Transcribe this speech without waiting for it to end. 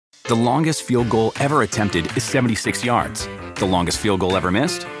The longest field goal ever attempted is 76 yards. The longest field goal ever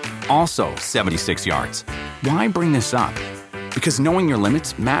missed? Also 76 yards. Why bring this up? Because knowing your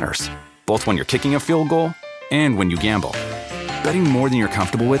limits matters, both when you're kicking a field goal and when you gamble. Betting more than you're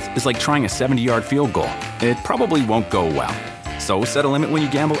comfortable with is like trying a 70-yard field goal. It probably won't go well. So set a limit when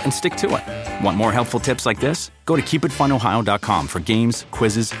you gamble and stick to it. Want more helpful tips like this? Go to keepitfunohio.com for games,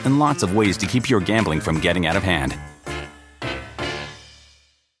 quizzes, and lots of ways to keep your gambling from getting out of hand.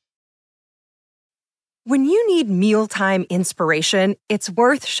 When you need mealtime inspiration, it's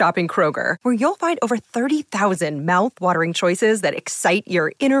worth shopping Kroger, where you'll find over 30,000 mouth-watering choices that excite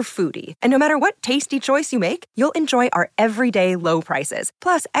your inner foodie. And no matter what tasty choice you make, you'll enjoy our everyday low prices,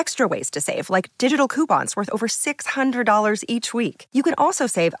 plus extra ways to save, like digital coupons worth over $600 each week. You can also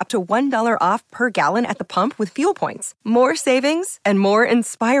save up to $1 off per gallon at the pump with fuel points. More savings and more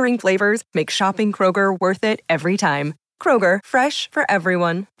inspiring flavors make shopping Kroger worth it every time. Kroger, fresh for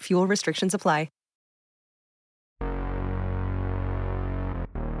everyone. Fuel restrictions apply.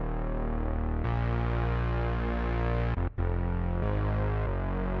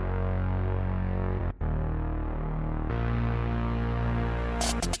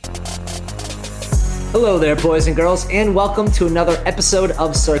 Hello there, boys and girls, and welcome to another episode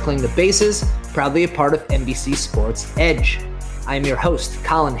of Circling the Bases, proudly a part of NBC Sports Edge. I am your host,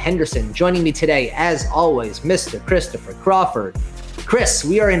 Colin Henderson. Joining me today, as always, Mr. Christopher Crawford. Chris,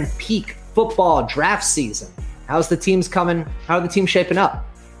 we are in peak football draft season. How's the teams coming? How are the teams shaping up?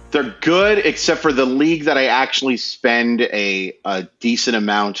 They're good, except for the league that I actually spend a decent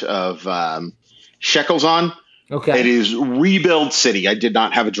amount of shekels on. Okay. It is Rebuild City. I did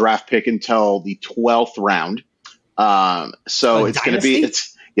not have a draft pick until the 12th round. So it's going to be,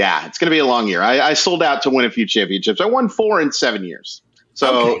 it's going to be a long year. I sold out to win a few championships. I won 4 in 7 years.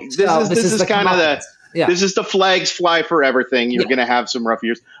 So okay. This is kind of this is the flags fly forever thing. You're going to have some rough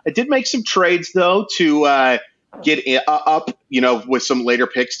years. I did make some trades though to get up, with some later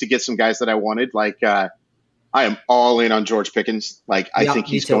picks to get some guys that I wanted. Like I am all in on George Pickens. I think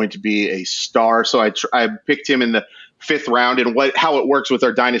he's going to be a star. So I picked him in the 5th round. And how it works with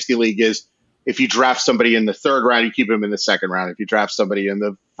our dynasty league is if you draft somebody in the 3rd round, you keep him in the 2nd round. If you draft somebody in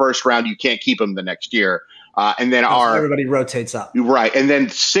the 1st round, you can't keep him the next year. And then everybody rotates up. Right. And then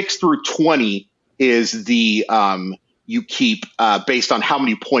 6 through 20 is the you keep based on how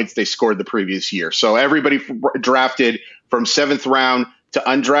many points they scored the previous year. So everybody drafted from 7th round to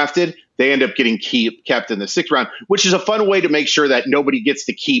undrafted, they end up getting kept in the 6th round, which is a fun way to make sure that nobody gets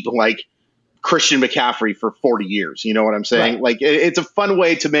to keep like Christian McCaffrey for 40 years. You know what I'm saying? Right. It's a fun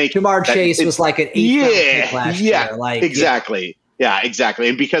way to make Jamar Chase was like an 8th round pick last year. Exactly. Yeah, exactly.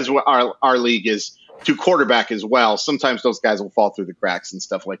 And because our league is 2 quarterback as well, sometimes those guys will fall through the cracks and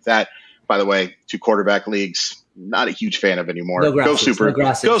stuff like that. By the way, 2 quarterback leagues, not a huge fan of anymore. Go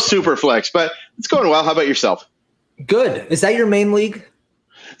super flex, but it's going well. How about yourself? Good. Is that your main league?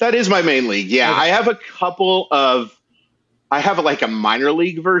 That is my main league. Yeah. Okay. I have like a minor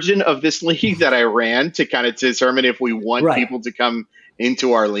league version of this league that I ran to kind of determine if we want people to come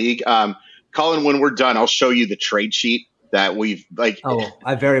into our league. Colin, when we're done, I'll show you the trade sheet that we've like. Oh,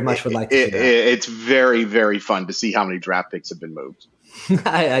 I very much would like to see that. It's very, very fun to see how many draft picks have been moved.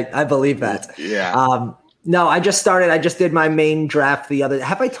 I believe that. Yeah. No, I just did my main draft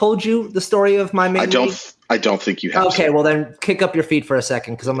have I told you the story of my main league? I don't think you have. Okay, well then kick up your feet for a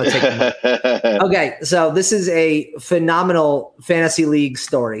second because I'm going to take a Okay, so this is a phenomenal fantasy league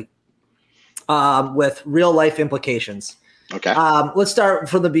story with real life implications. Okay. Let's start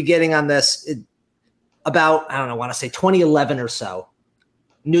from the beginning on this. I want to say 2011 or so.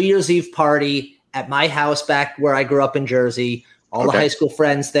 New Year's Eve party at my house back where I grew up in Jersey. All the high school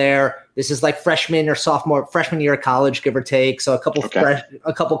friends there. This is like freshman year of college, give or take. So a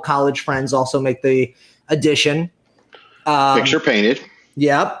couple college friends also make the addition. Picture painted.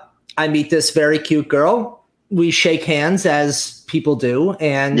 Yep. I meet this very cute girl. We shake hands as people do.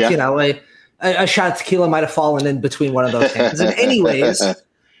 And, a shot of tequila might have fallen in between one of those hands. And anyways,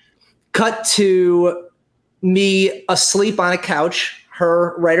 cut to me asleep on a couch,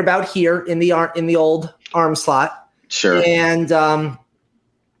 her right about here in the old arm slot. Sure. And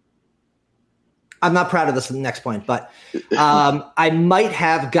I'm not proud of this next point, but I might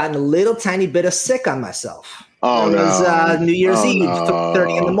have gotten a little tiny bit of sick on myself. Oh, it was New Year's Eve,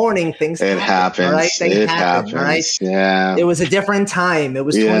 30 in the morning. Things happen. All right? Things happen. All right? Yeah. It was a different time. It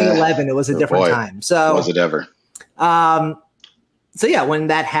was 2011. It was a different time. So was it ever? So yeah, when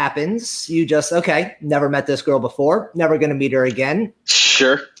that happens, you just, never met this girl before. Never going to meet her again.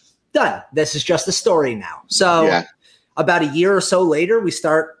 Sure. Done. This is just a story now. So about a year or so later, we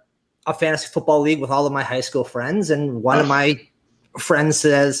start a fantasy football league with all of my high school friends. And one of my friend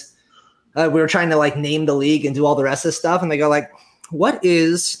says, we were trying to like name the league and do all the rest of the stuff. And they go like, what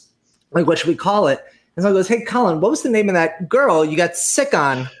should we call it? And so I goes, hey, Colin, what was the name of that girl you got sick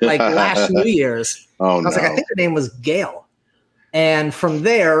on like last New Year's? Oh, I was like, I think her name was Gail. And from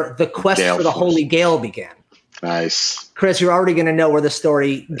there, the quest for the Holy Grail began. Nice. Chris, you're already going to know where the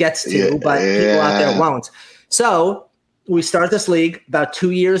story gets to, but people out there won't. So we start this league about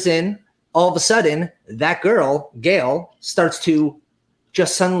 2 years in. All of a sudden, that girl, Gail, starts to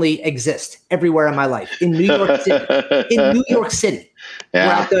just suddenly exist everywhere in my life. In New York City.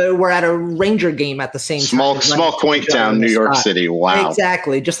 Yeah. We're at a Ranger game at the same time. Small quaint town, New York City. Wow.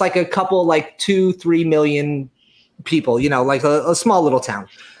 Exactly. Just like a couple, like 2-3 million people, like a small little town.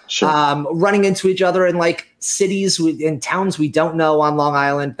 Sure. Running into each other in like cities in towns we don't know on Long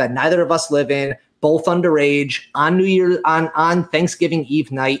Island that neither of us live in, both underage, on New Year, on Thanksgiving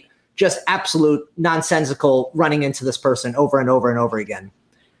Eve night. Just absolute nonsensical running into this person over and over and over again.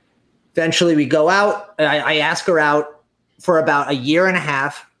 Eventually we go out. I ask her out for about a year and a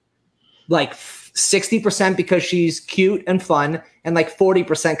half, like 60% because she's cute and fun, and like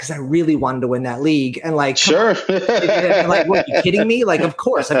 40% because I really wanted to win that league. And like, sure. Like, what, are you kidding me? Like, of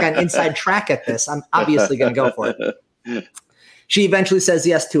course, I've got an inside track at this. I'm obviously going to go for it. She eventually says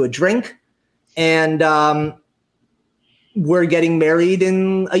yes to a drink, and we're getting married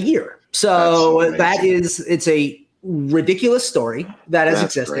in a year. So it's a ridiculous story that has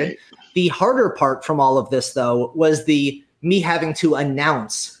existed. Great. The harder part from all of this, though, was me having to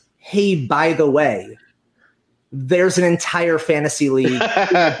announce, hey, by the way, there's an entire fantasy league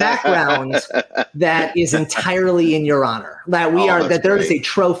background that is entirely in your honor. That there is a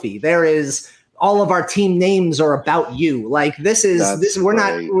trophy. There is all of our team names are about you. Like there's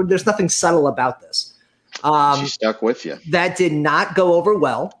nothing subtle about this. She stuck with you. That did not go over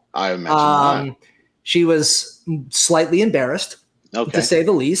well. I imagine she was slightly embarrassed, to say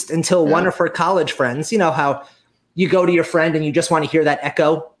the least, until one of her college friends, you know how you go to your friend and you just want to hear that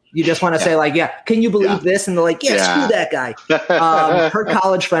echo. You just want to say like, can you believe this? And they're like, screw that guy. Her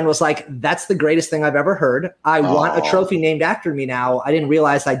college friend was like, that's the greatest thing I've ever heard. I want a trophy named after me now. I didn't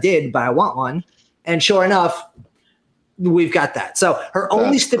realize I did, but I want one. And sure enough, we've got that. So her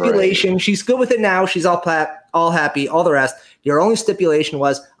only stipulation, she's good with it now. She's all happy, all the rest. Your only stipulation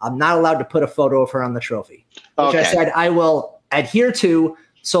was I'm not allowed to put a photo of her on the trophy, which I said I will adhere to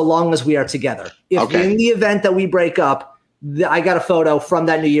so long as we are together. If in the event that we break up, I got a photo from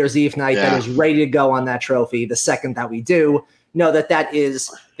that New Year's Eve night that is ready to go on that trophy. The second that we do, know that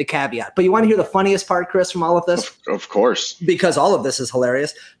is the caveat. But you want to hear the funniest part, Chris, from all of this? Of course. Because all of this is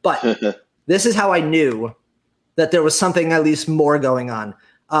hilarious. But this is how I knew that there was something at least more going on.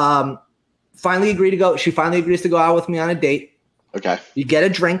 She finally agrees to go out with me on a date. Okay. You get a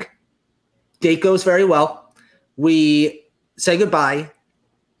drink. Date goes very well. We say goodbye.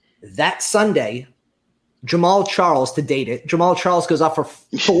 That Sunday, Jamal Charles, to date it, Jamal Charles goes off for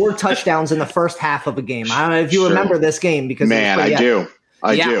 4 touchdowns in the first half of a game. I don't know if you remember this game. Because I do.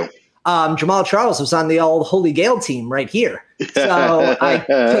 I do. Jamal Charles was on the old Holy Grail team right here. So I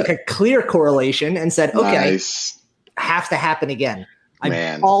took a clear correlation and said, have to happen again.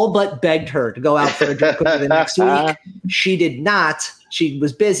 I all but begged her to go out for a drink with me the next week. She did not. She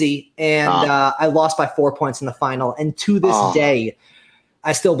was busy, and I lost by 4 points in the final. And to this day,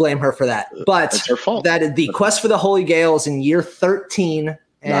 I still blame her for that. But that's her fault. The quest for the Holy Grail is in year 13,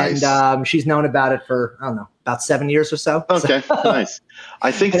 and she's known about it for, I don't know, about 7 years or so. Okay, nice.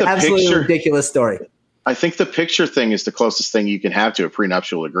 I think the absolutely ridiculous story. I think the picture thing is the closest thing you can have to a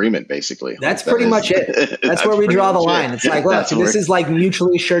prenuptial agreement, basically. That's pretty much it. That's where we draw the line. It's like, look, this is like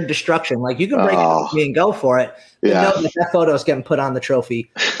mutually assured destruction. Like, you can break it with me and go for it. But know that photo is getting put on the trophy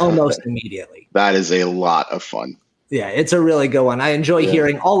almost immediately. That is a lot of fun. Yeah, it's a really good one. I enjoy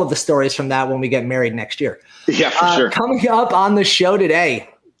hearing all of the stories from that when we get married next year. Yeah, for sure. Coming up on the show today,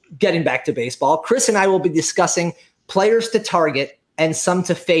 getting back to baseball, Chris and I will be discussing players to target and some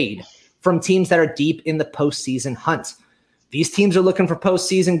to fade from teams that are deep in the postseason hunt. These teams are looking for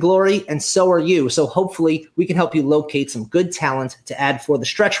postseason glory, and so are you. So hopefully we can help you locate some good talent to add for the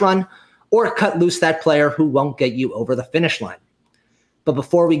stretch run or cut loose that player who won't get you over the finish line. But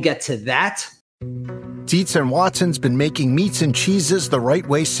before we get to that, Dietz & Watson's been making meats and cheeses the right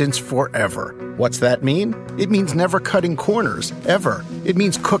way since forever. What's that mean? It means never cutting corners, ever. It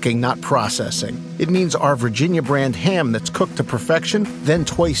means cooking, not processing. It means our Virginia brand ham that's cooked to perfection, then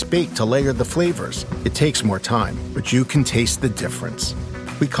twice baked to layer the flavors. It takes more time, but you can taste the difference.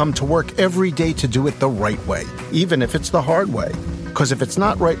 We come to work every day to do it the right way, even if it's the hard way. Because if it's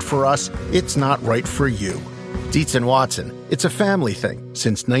not right for us, it's not right for you. Dietz & Watson, it's a family thing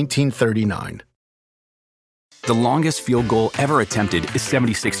since 1939. The longest field goal ever attempted is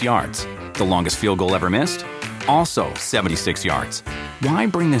 76 yards. The longest field goal ever missed? Also 76 yards. Why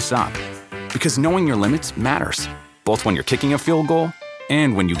bring this up? Because knowing your limits matters, both when you're kicking a field goal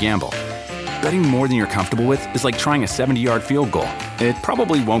and when you gamble. Betting more than you're comfortable with is like trying a 70-yard field goal. It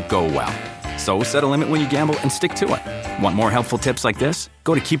probably won't go well. So set a limit when you gamble and stick to it. Want more helpful tips like this?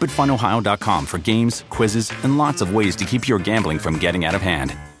 Go to keepitfunohio.com for games, quizzes, and lots of ways to keep your gambling from getting out of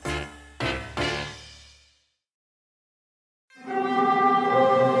hand.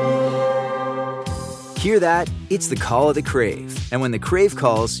 Hear that? It's the call of the Crave. And when the Crave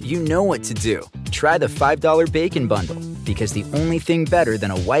calls, you know what to do. Try the $5 Bacon Bundle, because the only thing better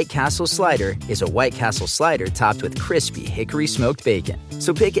than a White Castle slider is a White Castle slider topped with crispy hickory smoked bacon.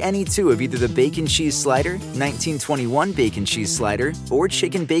 So pick any two of either the Bacon Cheese Slider, 1921 Bacon Cheese Slider, or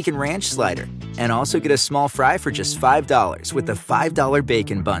Chicken Bacon Ranch Slider. And also get a small fry for just $5 with the $5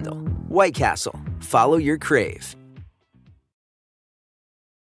 Bacon Bundle. White Castle. Follow your Crave.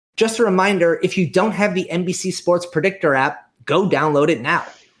 Just a reminder, if you don't have the NBC Sports Predictor app, go download it now.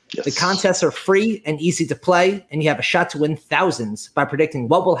 Yes. The contests are free and easy to play, and you have a shot to win thousands by predicting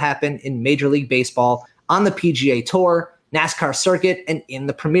what will happen in Major League Baseball, on the PGA Tour, NASCAR circuit, and in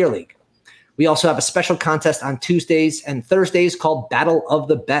the Premier League. We also have a special contest on Tuesdays and Thursdays called Battle of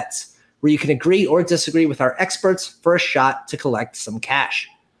the Bets, where you can agree or disagree with our experts for a shot to collect some cash.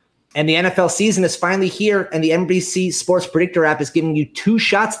 And the NFL season is finally here, and the NBC Sports Predictor app is giving you 2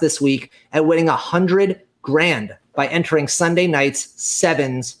 shots this week at winning $100,000 by entering Sunday night's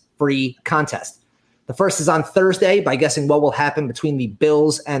Sevens free contest. The first is on Thursday by guessing what will happen between the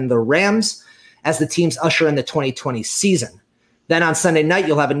Bills and the Rams as the teams usher in the 2020 season. Then on Sunday night,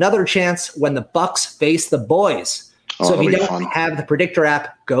 you'll have another chance when the Bucks face the Boys. So if you don't have the Predictor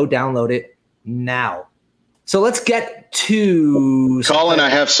app, go download it now. So let's get to... Colin, I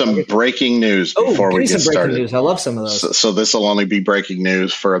have some breaking news before we get started. News. I love some of those. So this will only be breaking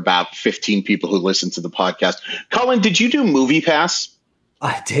news for about 15 people who listen to the podcast. Colin, did you do MoviePass?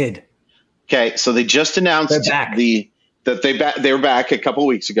 I did. Okay, so they just announced they were back a couple of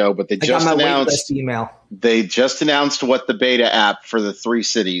weeks ago, but they just announced what the beta app for the 3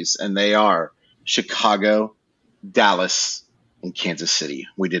 cities, and they are Chicago, Dallas, and Kansas City.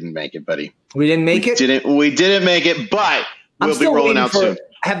 We didn't make it, buddy. We didn't make it? We didn't make it, but we'll be rolling out soon.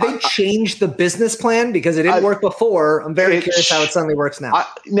 Have they changed the business plan? Because it didn't work before. I'm very curious how it suddenly works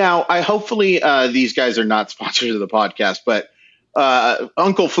now. Hopefully these guys are not sponsors of the podcast, but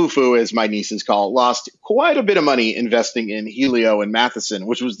Uncle Fufu, as my nieces call it, lost quite a bit of money investing in Helio and Matheson,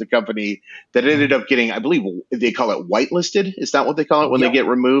 which was the company that ended up getting, I believe they call it whitelisted. Is that what they call it when they get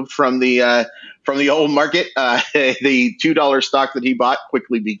removed from the old market? The $2 stock that he bought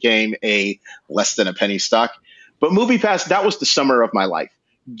quickly became a less than a penny stock. But MoviePass, that was the summer of my life.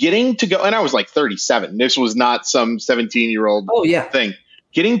 Getting to go, and I was like 37. This was not some 17-year-old thing.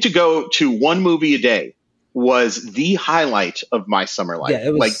 Getting to go to one movie a day was the highlight of my summer life. Yeah,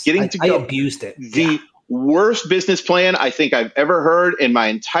 it was, like getting to go. I abused it. The worst business plan I think I've ever heard in my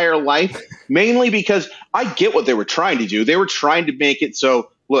entire life, mainly because I get what they were trying to do. They were trying to make it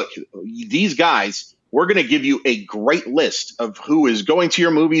so, look, these guys, we're going to give you a great list of who is going to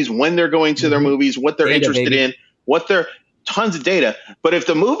your movies, when they're going to their movies, what they're interested in, what they're tons of data. But if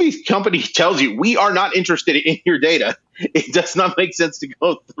the movie company tells you we are not interested in your data, it does not make sense to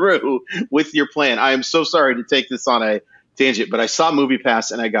go through with your plan. I am so sorry to take this on a tangent, but I saw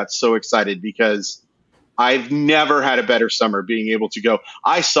MoviePass and I got so excited because I've never had a better summer being able to go.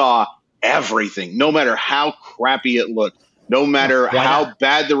 I saw everything, no matter how crappy it looked, no matter how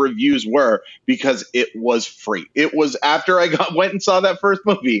bad the reviews were, because it was free. It was after I went and saw that first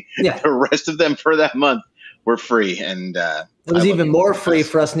movie. Yeah. The rest of them for that month were free, and it was even more free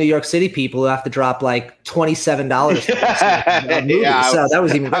for us New York City people who have to drop like $27 for so that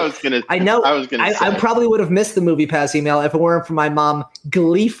was even. I probably would have missed the MoviePass email if it weren't for my mom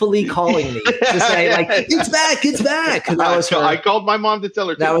gleefully calling me to say like, "It's back!" I called my mom to tell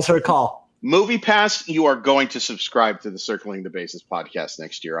her that was her call. MoviePass, you are going to subscribe to the Circling the Bases podcast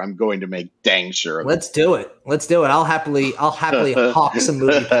next year. I'm going to make dang sure of Let's do it. I'll happily hawk some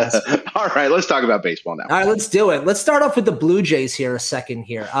MoviePass. All right, let's talk about baseball now. All right, let's do it. Let's start off with the Blue Jays here a second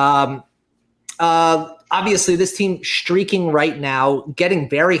here. Obviously, this team streaking right now, getting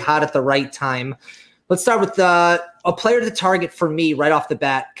very hot at the right time. Let's start with a player to target for me right off the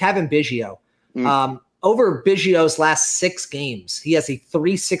bat, Cavan Biggio. Over Biggio's last 6 games, he has a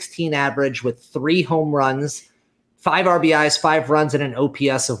 .316 average with 3 home runs, 5 RBIs, 5 runs, and an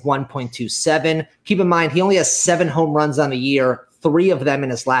OPS of 1.27. Keep in mind, he only has 7 home runs on the year, 3 of them in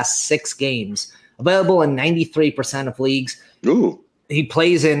his last 6 games. Available in 93% of leagues. Ooh. He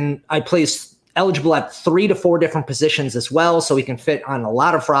plays eligible at 3 to 4 different positions as well, so he can fit on a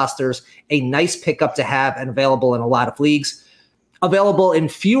lot of rosters. A nice pickup to have and available in a lot of leagues. Available in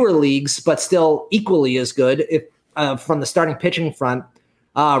fewer leagues, but still equally as good if from the starting pitching front.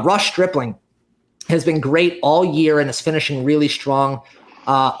 Ross Stripling has been great all year and is finishing really strong.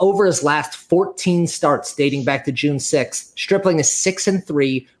 Over his last 14 starts dating back to June 6th, Stripling is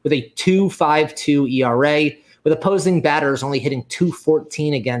 6-3 with a 2.52 ERA, with opposing batters only hitting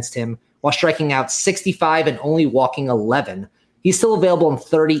 .214 against him, while striking out 65 and only walking 11. He's still available in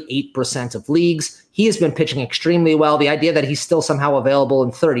 38% of leagues. He has been pitching extremely well. The idea that he's still somehow available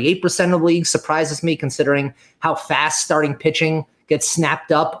in 38% of leagues surprises me, considering how fast starting pitching gets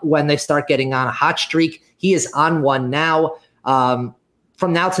snapped up when they start getting on a hot streak. He is on one now.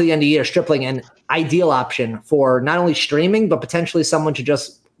 From now to the end of the year, Stripling, an ideal option for not only streaming, but potentially someone to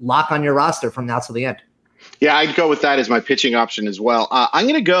just lock on your roster from now to the end. Yeah, I'd go with that as my pitching option as well. I'm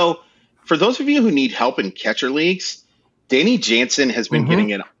going to go, for those of you who need help in catcher leagues, Danny Jansen has been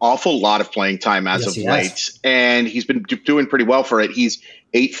getting an awful lot of playing time as of late, and he's been doing pretty well for it. He's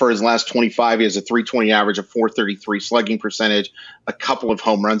 8 for his last 25. He has a .320 average, a .433 slugging percentage, a couple of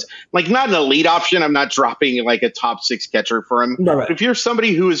home runs. Like, not an elite option. I'm not dropping like a top 6 catcher for him. No, right. But if you're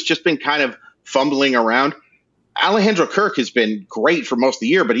somebody who has just been kind of fumbling around, Alejandro Kirk has been great for most of the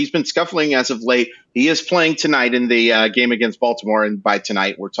year, but he's been scuffling as of late. He is playing tonight in the game against Baltimore, and by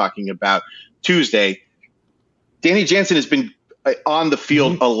tonight we're talking about Tuesday. Danny Jansen has been on the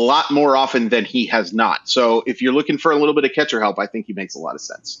field a lot more often than he has not. So if you're looking for a little bit of catcher help, I think he makes a lot of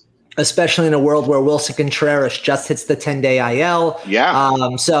sense. Especially in a world where Wilson Contreras just hits the 10-day IL.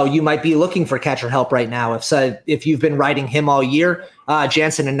 Yeah. So you might be looking for catcher help right now. If you've been riding him all year,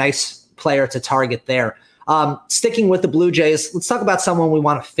 Jansen, a nice player to target there. Sticking with the Blue Jays, let's talk about someone we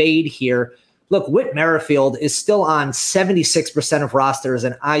want to fade here. Look, Whit Merrifield is still on 76% of rosters,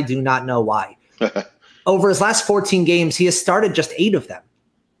 and I do not know why. Over his last 14 games, he has started just 8 of them.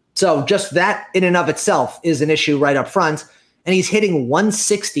 So just that in and of itself is an issue right up front. And he's hitting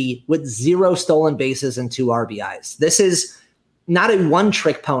 160 with 0 stolen bases and 2 RBIs. This is not a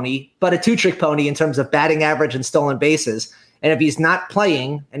one-trick pony, but a 2-trick pony in terms of batting average and stolen bases. And if he's not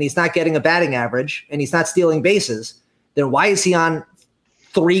playing and he's not getting a batting average and he's not stealing bases, then why is he on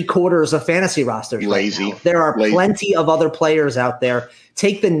 3/4 of fantasy rosters? Lazy. Right now? There are plenty of other players out there.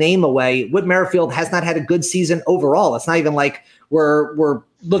 Take the name away. Whit Merrifield has not had a good season overall. It's not even like we're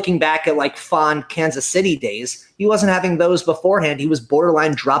looking back at like fond Kansas City days. He wasn't having those beforehand. He was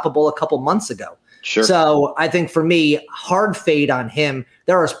borderline droppable a couple months ago. Sure. So I think for me, hard fade on him.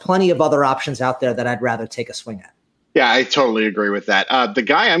 There is plenty of other options out there that I'd rather take a swing at. Yeah, I totally agree with that. The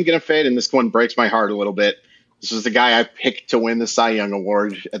guy I'm going to fade, and this one breaks my heart a little bit. This is the guy I picked to win the Cy Young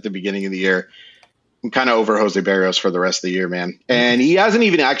Award at the beginning of the year. I'm kind of over Jose Berrios for the rest of the year, man. And he hasn't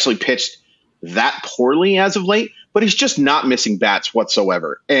even actually pitched that poorly as of late, but he's just not missing bats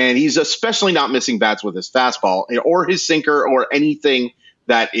whatsoever. And he's especially not missing bats with his fastball or his sinker or anything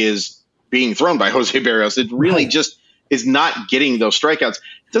that is being thrown by Jose Berrios. It really just is not getting those strikeouts.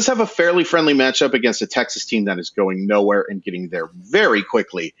 He does have a fairly friendly matchup against a Texas team that is going nowhere and getting there very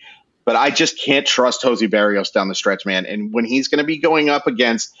quickly. But I just can't trust Jose Berrios down the stretch, man. And when he's going to be going up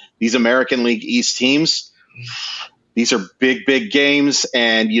against these American League East teams, these are big, big games.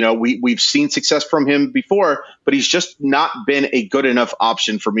 And, you know, we've seen success from him before, but he's just not been a good enough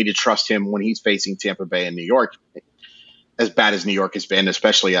option for me to trust him when he's facing Tampa Bay and New York, as bad as New York has been,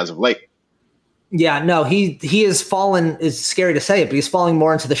 especially as of late. Yeah, no, he has fallen, it's scary to say it, but he's falling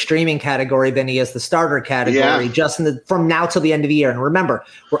more into the streaming category than he is the starter category just from now till the end of the year. And remember,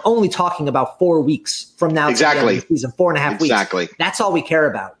 we're only talking about 4 weeks from now to the end of the season, 4.5 weeks. Exactly. That's all we care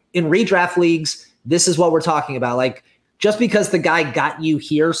about. In redraft leagues, this is what we're talking about. Like, just because the guy got you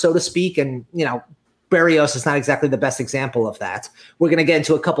here, so to speak, and, you know, Berrios is not exactly the best example of that. We're going to get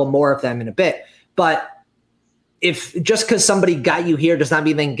into a couple more of them in a bit. But if just because somebody got you here does not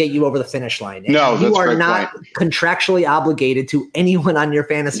mean they can get you over the finish line. And no, you are not contractually obligated to anyone on your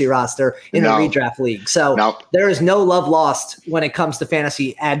fantasy roster in the redraft league. So there is no love lost when it comes to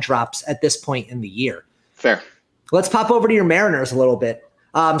fantasy ad drops at this point in the year. Fair. Let's pop over to your Mariners a little bit.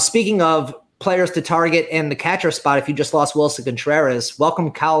 Speaking of players to target and the catcher spot, if you just lost Wilson Contreras, welcome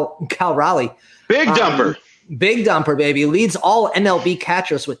Cal Raleigh. Big dumper. Big dumper, baby. Leads all MLB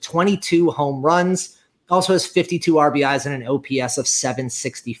catchers with 22 home runs. Also has 52 RBIs and an OPS of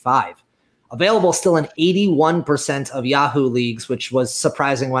 765. Available still in 81% of Yahoo leagues, which was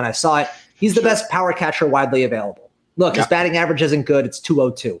surprising when I saw it. He's the best power catcher widely available. Look, his batting average isn't good. It's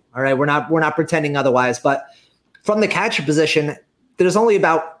 202. All right, we're not pretending otherwise. But from the catcher position, there's only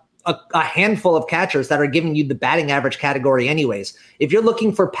about a handful of catchers that are giving you the batting average category anyways. If you're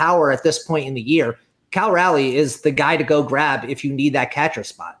looking for power at this point in the year, Cal Raleigh is the guy to go grab if you need that catcher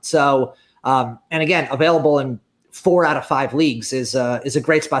spot. So, and again, available in 4 out of 5 leagues is a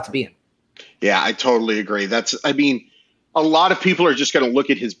great spot to be in. Yeah, I totally agree. A lot of people are just going to look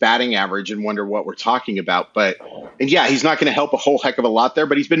at his batting average and wonder what we're talking about. And he's not going to help a whole heck of a lot there,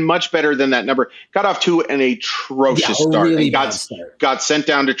 but he's been much better than that number. Got off to an atrocious start really and got sent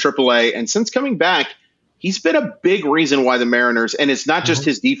down to AAA. And since coming back, he's been a big reason why the Mariners, and it's not just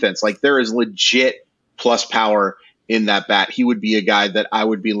his defense, like there is legit plus power in that bat. He would be a guy that I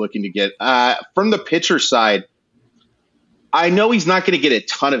would be looking to get. From the pitcher side, I know he's not going to get a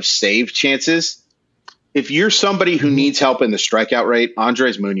ton of save chances. If you're somebody who needs help in the strikeout rate,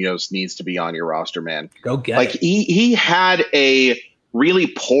 Andres Munoz needs to be on your roster, man. Go get it. He had a really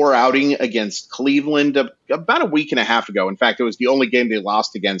poor outing against Cleveland about a week and a half ago. In fact, it was the only game they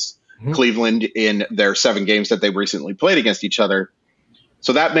lost against Cleveland in their 7 games that they've recently played against each other.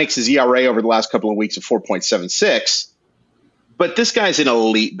 So that makes his ERA over the last couple of weeks of 4.76. But this guy's an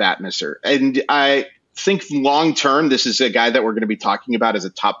elite bat misser. And I think long term, this is a guy that we're going to be talking about as a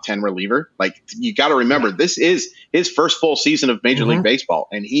top 10 reliever. Like, you got to remember, this is his first full season of Major League Baseball,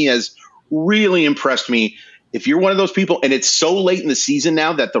 and he has really impressed me. If you're one of those people, and it's so late in the season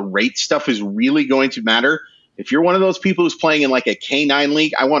now that the rate stuff is really going to matter. If you're one of those people who's playing in like a K9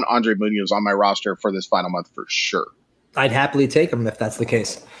 league, I want Andre Munoz on my roster for this final month for sure. I'd happily take him if that's the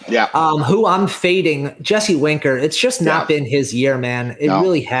case. Yeah. Who I'm fading, Jesse Winker. It's just not been his year, man. It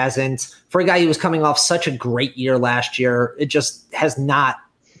really hasn't. For a guy who was coming off such a great year last year, it just has not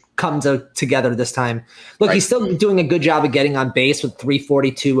come together this time. Look, he's still doing a good job of getting on base with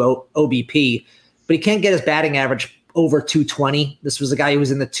 342 OBP, but he can't get his batting average over 220. This was a guy who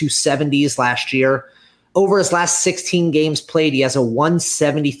was in the 270s last year. Over his last 16 games played, he has a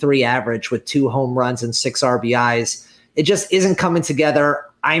 173 average with 2 home runs and 6 RBIs. It just isn't coming together.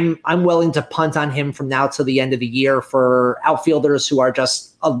 I'm willing to punt on him from now till the end of the year for outfielders who are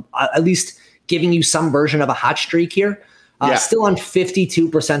just at least giving you some version of a hot streak here. Still on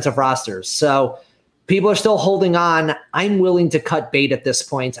 52% of rosters. So people are still holding on. I'm willing to cut bait at this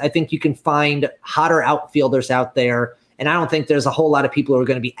point. I think you can find hotter outfielders out there. And I don't think there's a whole lot of people who are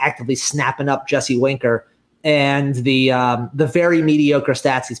going to be actively snapping up Jesse Winker and the very mediocre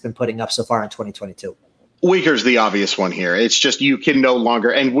stats he's been putting up so far in 2022. Winker's the obvious one here. It's just you can no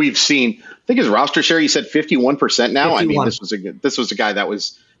longer, and we've seen, I think his roster share, you said 51% now. 51. I mean, this was a guy that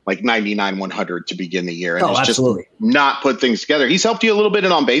was like 99, 100 to begin the year. And it's absolutely. Just not put things together. He's helped you a little bit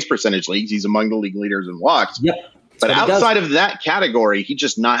in on-base percentage leagues. He's among the league leaders in walks. Yep. But outside of that category, he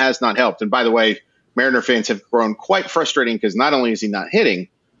just has not helped. And by the way, Mariner fans have grown quite frustrating because not only is he not hitting,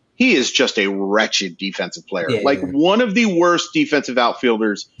 he is just a wretched defensive player. One of the worst defensive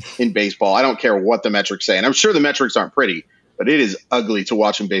outfielders in baseball. I don't care what the metrics say. And I'm sure the metrics aren't pretty, but it is ugly to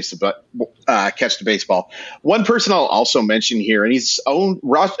watch him catch the baseball. One person I'll also mention here, and he's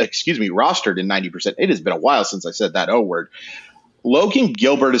rostered in 90%. It has been a while since I said that O word. Logan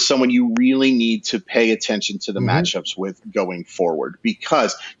Gilbert is someone you really need to pay attention to the matchups with going forward,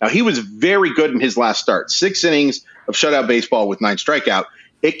 because now he was very good in his last start. 6 innings of shutout baseball with 9 strikeout.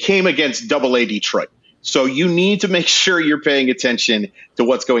 It came against AA Detroit. So you need to make sure you're paying attention to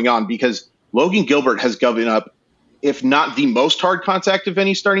what's going on, because Logan Gilbert has given up, if not the most hard contact of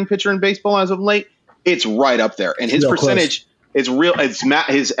any starting pitcher in baseball as of late. It's right up there. And his percentage is real. It's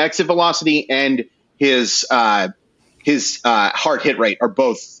his exit velocity and his hard hit rate are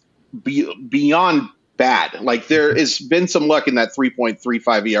both beyond bad. Like, there has been some luck in that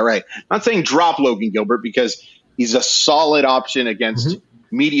 3.35 ERA. I'm not saying drop Logan Gilbert, because he's a solid option against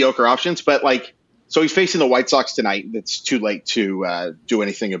mediocre options, but so he's facing the White Sox tonight. It's too late to do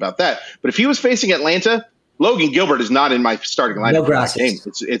anything about that. But if he was facing Atlanta, Logan Gilbert is not in my starting lineup for that game.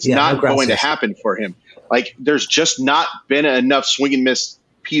 It's not going to happen for him. There's just not been enough swing and miss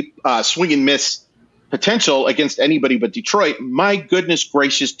potential against anybody but Detroit. My goodness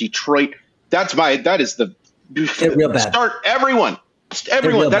gracious, Detroit! That is the real bad. Start everyone.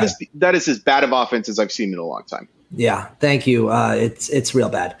 That is as bad of offense as I've seen in a long time. Yeah, thank you. It's real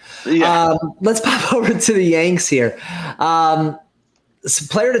bad. Yeah. Let's pop over to the Yanks here.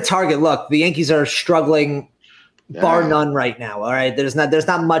 Player to target. Look, the Yankees are struggling, bar none right now. All right, there's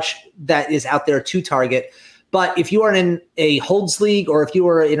not much that is out there to target. But if you are in a holds league, or if you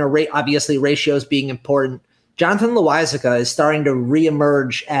are in obviously ratios being important, Jonathan Loáisiga is starting to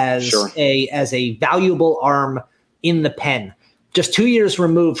reemerge as a valuable arm in the pen. Just 2 years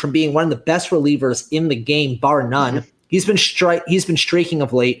removed from being one of the best relievers in the game, bar none. He's been streaking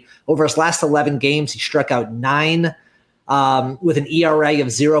of late. Over his last 11 games, he struck out 9. with an ERA of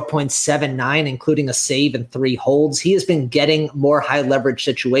 0.79, including a save and 3 holds. He has been getting more high leverage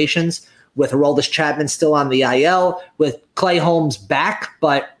situations with Aroldis Chapman still on the IL, with Clay Holmes back.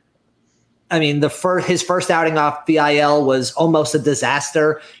 But I mean, his first outing off the IL was almost a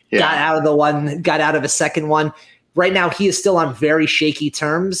disaster. Yeah. Got out of a second one. Right now, he is still on very shaky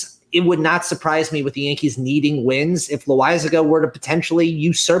terms. It would not surprise me with the Yankees needing wins if Loaisiga were to potentially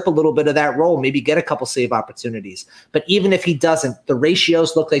usurp a little bit of that role, maybe get a couple save opportunities. But even if he doesn't, the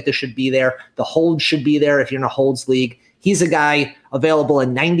ratios look like they should be there. The hold should be there if you're in a holds league. He's a guy available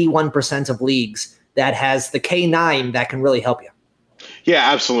in 91% of leagues that has the K9 that can really help you.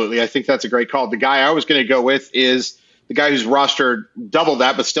 Yeah, absolutely. I think that's a great call. The guy I was going to go with is the guy who's rostered double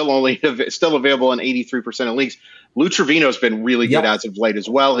that, but still available in 83% of leagues. Lou Trevino's been really good as of late as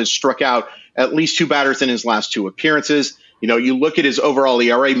well. Has struck out at least 2 batters in his last 2 appearances. You know, you look at his overall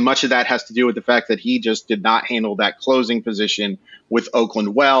ERA, much of that has to do with the fact that he just did not handle that closing position with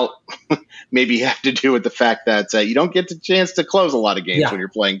Oakland well. Maybe have to do with the fact that you don't get the chance to close a lot of games when you're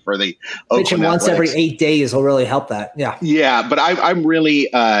playing for the Oakland Pitching once every 8 days will really help that. Yeah, but I'm really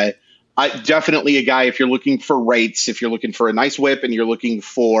definitely a guy, if you're looking for rates, if you're looking for a nice whip and you're looking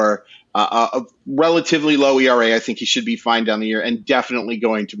for a relatively low ERA, I think he should be fine down the year and definitely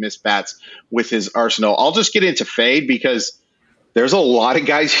going to miss bats with his arsenal. I'll just get into fade because there's a lot of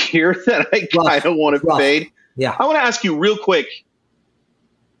guys here that I kind of want to fade. Yeah. I want to ask you real quick,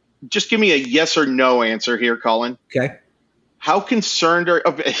 just give me a yes or no answer here, Colin. Okay. How concerned are,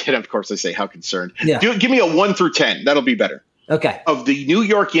 and of course I say how concerned. Yeah. Give me a 1 through 10. That'll be better. Okay. Of the New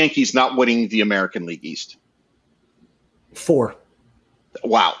York Yankees not winning the American League East. 4.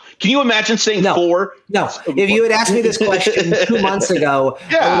 Wow. Can you imagine saying 4? No. If you had asked me this question 2 months ago,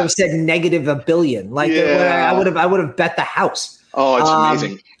 I would have said -1 billion. I would have bet the house. Oh, it's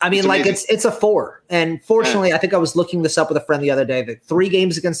amazing. I mean, it's a 4. And fortunately, I think I was looking this up with a friend the other day, that 3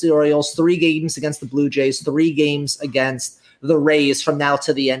 games against the Orioles, 3 games against the Blue Jays, 3 games against the Rays from now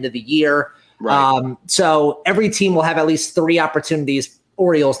to the end of the year. Right. So every team will have at least 3 opportunities.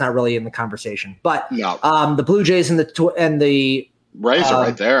 Orioles not really in the conversation, but the Blue Jays and the Rays are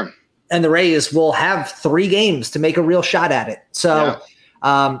right there. And the Rays will have 3 games to make a real shot at it. So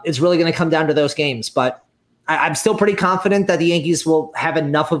it's really going to come down to those games. But I'm still pretty confident that the Yankees will have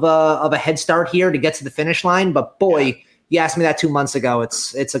enough of a head start here to get to the finish line. But boy, you asked me that 2 months ago.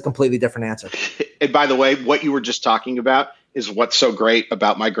 It's a completely different answer. And by the way, what you were just talking about is what's so great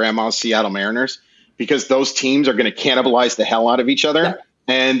about my grandma's Seattle Mariners, because those teams are going to cannibalize the hell out of each other. Yeah.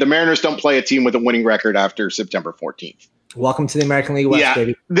 And the Mariners don't play a team with a winning record after September 14th. Welcome to the American League West,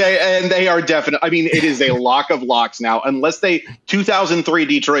 baby. They are definitely. I mean, it is a lock of locks now. Unless 2003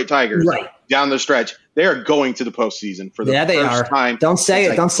 Detroit Tigers down the stretch, they are going to the postseason for the first time. Don't say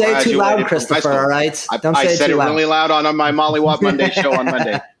it. Don't say it too loud, Christopher. All right. I said it really loud on my Molly Watt Monday show on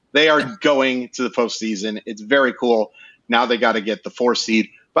Monday. They are going to the postseason. It's very cool. Now they got to get the 4 seed.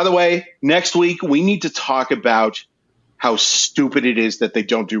 By the way, next week we need to talk about how stupid it is that they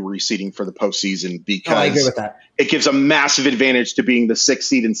don't do reseeding for the postseason, because I agree with that. It gives a massive advantage to being the 6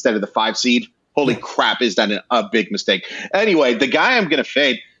 seed instead of the 5 seed. Holy crap, is that a big mistake? Anyway, the guy I'm going to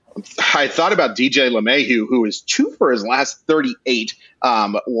fade, I thought about DJ LeMahieu, who is 2 for his last 38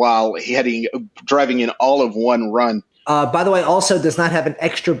 while driving in all of 1 run. By the way, also does not have an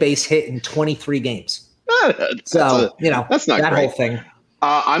extra base hit in 23 games. That's not that great. Whole thing.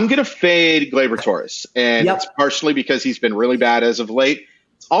 I'm going to fade Gleyber Torres, and it's partially because he's been really bad as of late.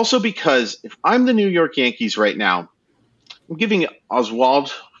 It's also because if I'm the New York Yankees right now, I'm giving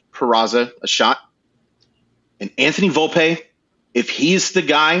Oswald Peraza a shot. And Anthony Volpe, if he's the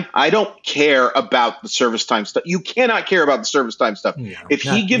guy, I don't care about the service time stuff. You cannot care about the service time stuff. No, if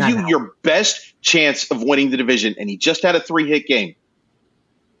he gives you your best chance of winning the division, and he just had a 3-hit game,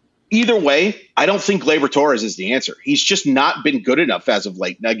 either way, I don't think Gleyber Torres is the answer. He's just not been good enough as of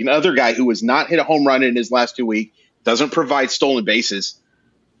late. Now, another guy who has not hit a home run in his last 2 weeks, doesn't provide stolen bases.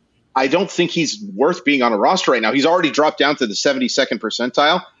 I don't think he's worth being on a roster right now. He's already dropped down to the 72nd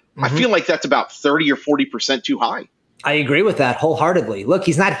percentile. Mm-hmm. I feel like that's about 30 or 40% too high. I agree with that wholeheartedly. Look,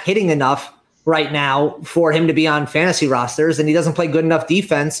 he's not hitting enough right now for him to be on fantasy rosters, and he doesn't play good enough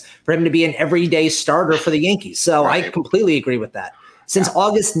defense for him to be an everyday starter for the Yankees. So I completely agree with that. Since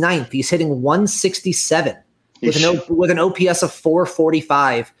August 9th, he's hitting 167 with an OPS of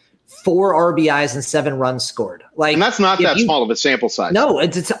 445, 4 RBIs and 7 runs scored. And that's not that small of a sample size. No,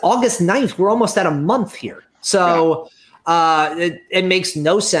 it's August 9th. We're almost at a month here. So it makes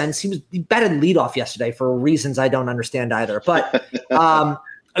no sense. He batted leadoff yesterday for reasons I don't understand either. But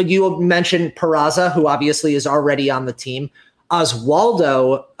you mentioned Peraza, who obviously is already on the team.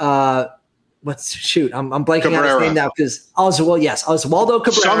 Oswaldo I'm blanking on his name now because Oswaldo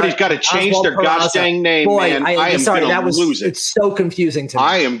Cabrera. Somebody's got to change their gosh dang name, man. It's so confusing to me.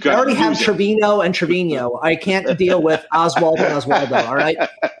 I already have Trevino and Trevino. I can't deal with Oswald and Oswaldo. All right,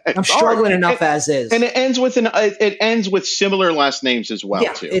 I'm struggling enough as is. And it ends with similar last names as well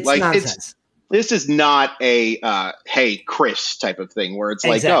too. It's nonsense. This is not a hey Chris type of thing where it's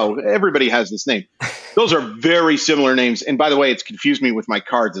like, oh, everybody has this name. Those are very similar names. And by the way, it's confused me with my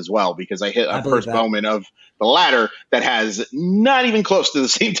cards as well because I hit a first Bowman of the ladder that has not even close to the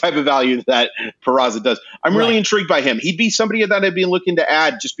same type of value that Peraza does. I'm really intrigued by him. He'd be somebody that I'd be looking to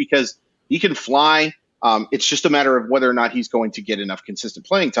add just because he can fly. It's just a matter of whether or not he's going to get enough consistent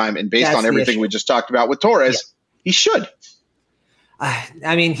playing time. And based on everything we just talked about with Torres, he should.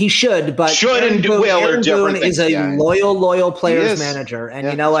 I mean, he should, but Aaron Boone is a loyal players manager, and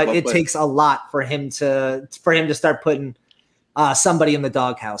you know what? It takes a lot for him to start putting somebody in the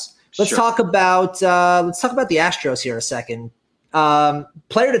doghouse. Let's talk about the Astros here a second.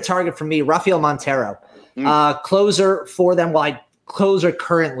 Player to target for me, Rafael Montero, closer for them. Closer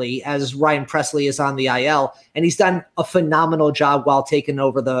currently, as Ryan Pressly is on the IL, and he's done a phenomenal job while taking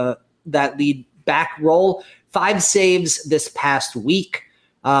over that lead back role. 5 saves this past week.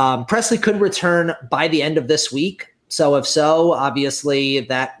 Pressly could return by the end of this week. So if so, obviously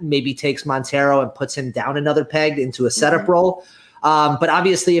that maybe takes Montero and puts him down another peg into a setup role. But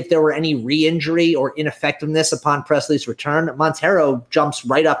obviously if there were any re-injury or ineffectiveness upon Pressly's return, Montero jumps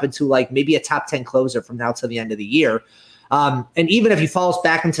right up into like maybe a top 10 closer from now to the end of the year. And even if he falls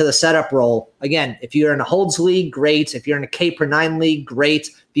back into the setup role, again, if you're in a holds league, great. If you're in a K per 9 league, great.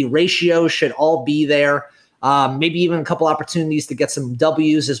 The ratios should all be there. Maybe even a couple opportunities to get some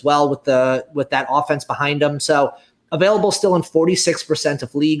W's as well with that offense behind him. So available still in 46%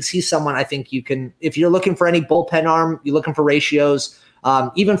 of leagues. He's someone I think you can, if you're looking for any bullpen arm, you're looking for ratios,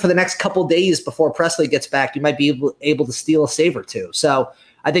 even for the next couple days before Pressly gets back, you might be able to steal a save or two. So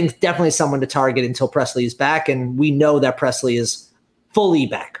I think definitely someone to target until Pressly is back. And we know that Pressly is fully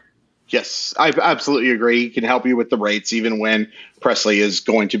back. Yes, I absolutely agree. He can help you with the rates, even when Pressly is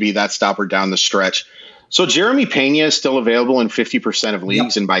going to be that stopper down the stretch. So Jeremy Pena is still available in 50% of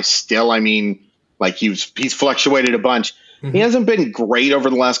leagues. And by still, I mean, like he's fluctuated a bunch. He hasn't been great over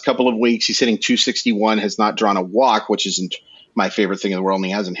the last couple of weeks. He's hitting 261, has not drawn a walk, which isn't my favorite thing in the world. And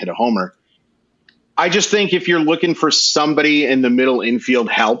he hasn't hit a homer. I just think if you're looking for somebody in the middle infield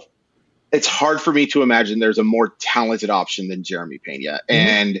help, it's hard for me to imagine there's a more talented option than Jeremy Pena.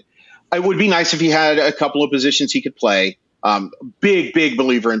 And it would be nice if he had a couple of positions he could play. Big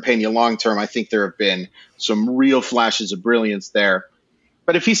believer in Pena long-term. I think there have been some real flashes of brilliance there.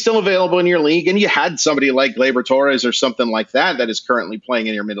 But if he's still available in your league and you had somebody like Gleyber Torres or something like that is currently playing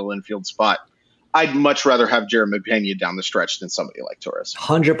in your middle infield spot, I'd much rather have Jeremy Pena down the stretch than somebody like Torres.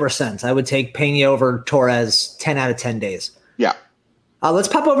 100%. I would take Pena over Torres 10 out of 10 days. Yeah. Let's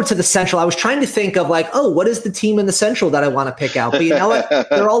pop over to the Central. I was trying to think of what is the team in the Central that I want to pick out? But you know what?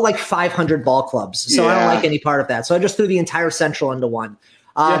 They're all like 500 ball clubs. So I don't like any part of that. So I just threw the entire Central into one.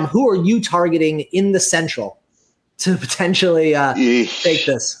 Who are you targeting in the Central to potentially take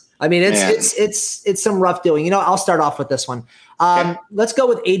this? I mean, it's some rough doing. You know, I'll start off with this one. Let's go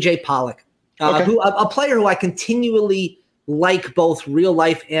with AJ Pollock, a player who I continually like both real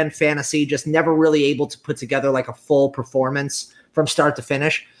life and fantasy, just never really able to put together like a full performance from start to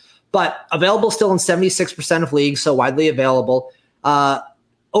finish, but available still in 76% of leagues, so widely available.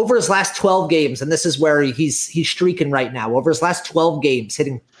 Over his last 12 games, and this is where he's streaking right now, over his last 12 games,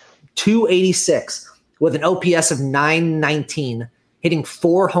 hitting 286 with an OPS of 919, hitting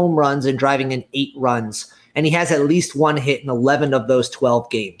 4 home runs and driving in 8 runs. And he has at least 1 hit in 11 of those 12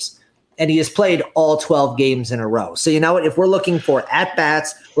 games. And he has played all 12 games in a row. So you know what? If we're looking for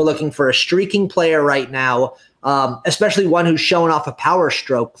at-bats, we're looking for a streaking player right now, especially one who's showing off a power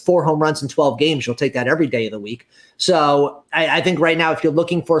stroke, 4 home runs in 12 games. You'll take that every day of the week. So I think right now, if you're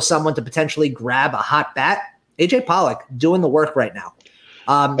looking for someone to potentially grab a hot bat, AJ Pollock doing the work right now.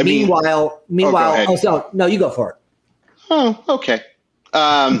 Meanwhile, no, you go for it. Oh, okay.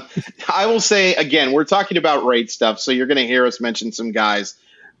 I will say again, we're talking about rate stuff. So you're going to hear us mention some guys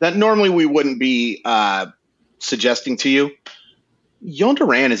that normally we wouldn't be suggesting to you. Yon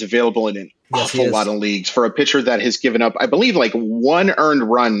Duran is available in an awful lot of leagues for a pitcher that has given up, I believe, like 1 earned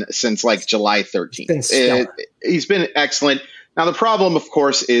run since like July 13th. He's been excellent. Now, the problem, of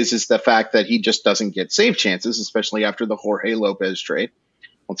course, is the fact that he just doesn't get save chances, especially after the Jorge Lopez trade.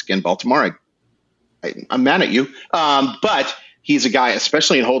 Once again, Baltimore, I'm mad at you. But he's a guy,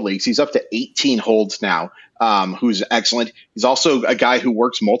 especially in hold leagues, he's up to 18 holds now, who's excellent. He's also a guy who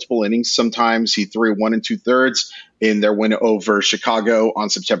works multiple innings. Sometimes he threw 1 2/3 in their win over Chicago on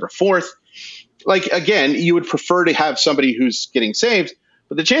September 4th. like, again, you would prefer to have somebody who's getting saves,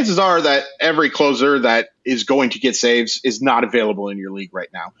 but the chances are that every closer that is going to get saves is not available in your league right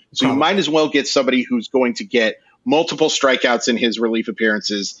now. So you might as well get somebody who's going to get multiple strikeouts in his relief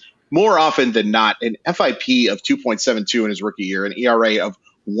appearances more often than not. An FIP of 2.72 in his rookie year, an ERA of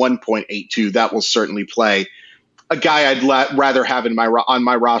 1.82. That will certainly play. A guy I'd rather have on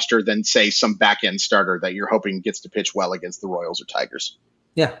my roster than, say, some back-end starter that you're hoping gets to pitch well against the Royals or Tigers.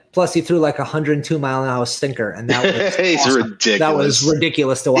 Yeah. Plus, he threw like 102-mile-an-hour sinker, and that was awesome. Ridiculous. That was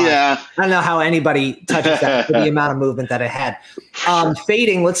ridiculous to watch. Yeah. I don't know how anybody touches that for the amount of movement that it had.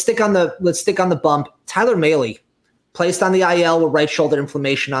 Fading. Let's stick on the bump. Tyler Mahle, placed on the IL with right shoulder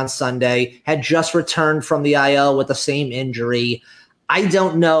inflammation on Sunday, had just returned from the IL with the same injury. I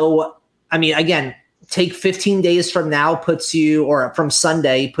don't know. I mean, again, take 15 days from now from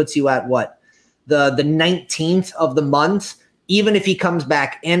Sunday puts you at what? The 19th of the month. Even if he comes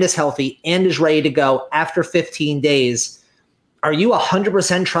back and is healthy and is ready to go after 15 days, are you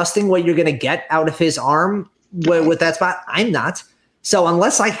 100% trusting what you're going to get out of his arm with that spot? I'm not. So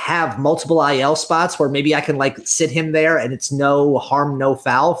unless I have multiple IL spots where maybe I can like sit him there and it's no harm, no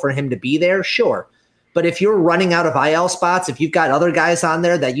foul for him to be there, sure. But if you're running out of IL spots, if you've got other guys on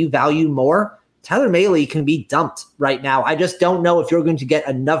there that you value more, Tyler Mahle can be dumped right now. I just don't know if you're going to get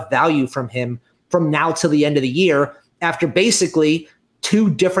enough value from him from now till the end of the year after basically 2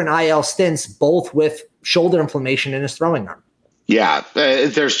 different IL stints, both with shoulder inflammation in his throwing arm. Yeah,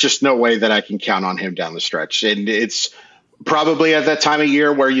 there's just no way that I can count on him down the stretch. And it's probably at that time of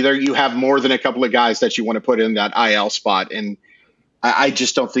year where you have more than a couple of guys that you want to put in that IL spot. And I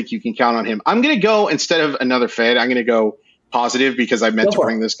just don't think you can count on him. I'm going to go, instead of another fade, I'm going to go positive because I meant to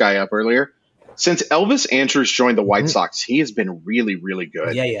bring this guy up earlier. Since Elvis Andrus joined the White Sox, he has been really, really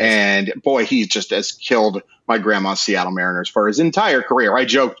good. Yeah, and boy, he just has killed my grandma's Seattle Mariners for his entire career. I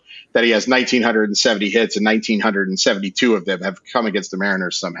joked that he has 1,970 hits and 1,972 of them have come against the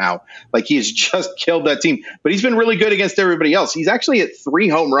Mariners somehow. Like, he has just killed that team. But he's been really good against everybody else. He's actually hit 3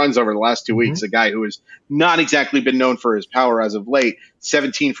 home runs over the last 2 weeks, a guy who has not exactly been known for his power as of late,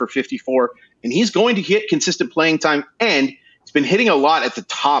 17 for 54. And he's going to get consistent playing time, and he's been hitting a lot at the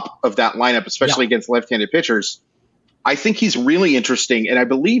top of that lineup, especially against left-handed pitchers. I think he's really interesting, and I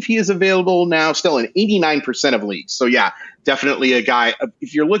believe he is available now still in 89% of leagues. So, yeah, definitely a guy.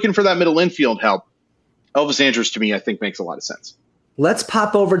 If you're looking for that middle infield help, Elvis Andrus, to me, I think makes a lot of sense. Let's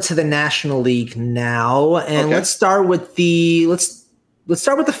pop over to the National League now, and let's start with the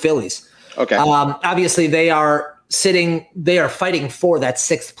Phillies. Okay. Obviously, they are fighting for that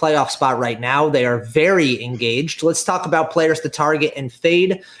 6th playoff spot right now. They are very engaged. Let's talk about players to target and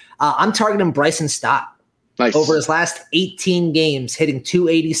fade. I'm targeting Bryson Stott. Nice. Over his last 18 games, hitting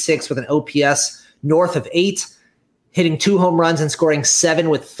 .286 with an OPS north of 8, hitting 2 home runs and scoring 7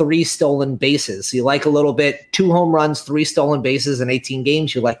 with 3 stolen bases. You like a little bit, 2 home runs, 3 stolen bases in 18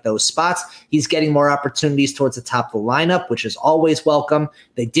 games. You like those spots. He's getting more opportunities towards the top of the lineup, which is always welcome.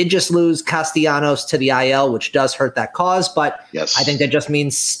 They did just lose Castellanos to the IL, which does hurt that cause, but I think that just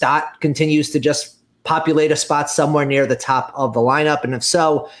means Stott continues to just populate a spot somewhere near the top of the lineup. And if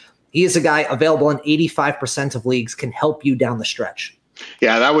so, he is a guy available in 85% of leagues, can help you down the stretch.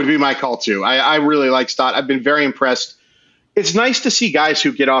 Yeah, that would be my call too. I really like Stott. I've been very impressed. It's nice to see guys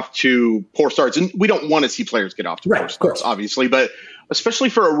who get off to poor starts. And we don't want to see players get off to poor starts, obviously. But especially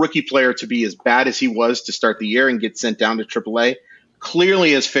for a rookie player to be as bad as he was to start the year and get sent down to AAA,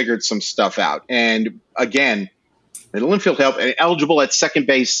 clearly has figured some stuff out. And again, middle infield help, and eligible at second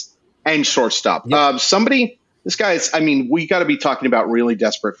base and shortstop. This guy is, we got to be talking about really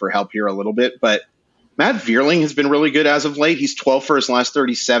desperate for help here a little bit, but Matt Vierling has been really good as of late. He's 12 for his last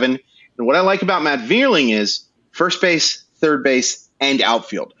 37. And what I like about Matt Vierling is first base, third base, and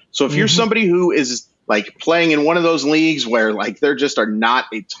outfield. So if you're somebody who is like playing in one of those leagues where like there just are not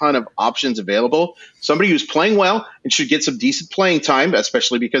a ton of options available, somebody who's playing well and should get some decent playing time,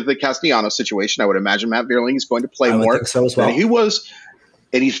 especially because of the Castellanos situation, I would imagine Matt Vierling is going to play more than he was.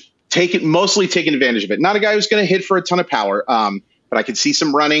 And he's mostly taking advantage of it. Not a guy who's going to hit for a ton of power, but I can see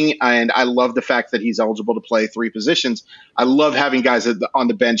some running, and I love the fact that he's eligible to play 3 positions. I love having guys on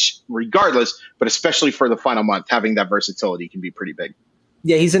the bench regardless, but especially for the final month, having that versatility can be pretty big.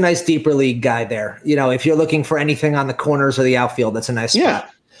 Yeah, he's a nice deeper league guy there. You know, if you're looking for anything on the corners or the outfield, that's a nice spot. Yeah,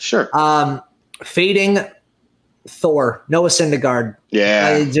 sure. Fading Thor, Noah Syndergaard.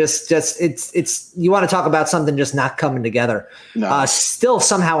 Yeah. It's you want to talk about something just not coming together. No. Still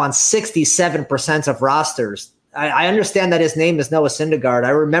somehow on 67% of rosters. I understand that his name is Noah Syndergaard.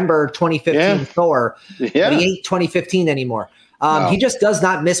 I remember 2015 Thor, but he ain't 2015 anymore. He just does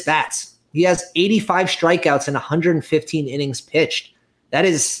not miss bats. He has 85 strikeouts and 115 innings pitched. that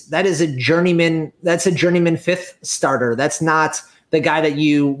is a journeyman. That's a journeyman fifth starter. That's not the guy that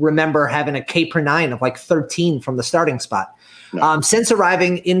you remember having a K per 9 of like 13 from the starting spot. No. Since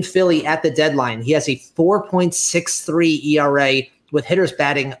arriving in Philly at the deadline, he has a 4.63 ERA with hitters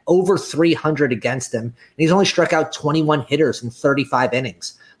batting over 300 against him. And he's only struck out 21 hitters in 35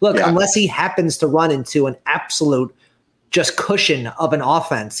 innings. Look, unless he happens to run into an absolute just cushion of an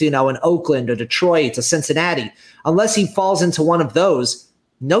offense, in Oakland or Detroit or Cincinnati, unless he falls into one of those,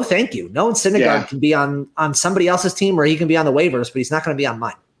 no, thank you. Noah Syndergaard can be on somebody else's team, or he can be on the waivers, but he's not going to be on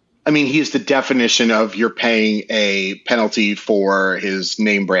mine. I mean, he's the definition of you're paying a penalty for his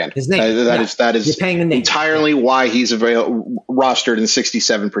name brand. His name. That is entirely why he's rostered in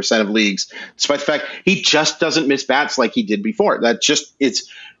 67% of leagues, despite the fact he just doesn't miss bats like he did before.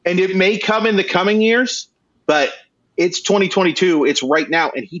 And it may come in the coming years, but it's 2022. It's right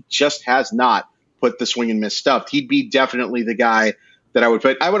now, and he just has not put the swing and miss stuff. He'd be definitely the guy that I would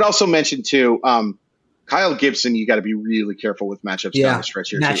put. I would also mention too, Kyle Gibson. You got to be really careful with matchups down the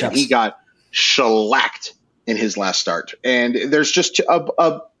stretch here. Too. He got shellacked in his last start, and there's just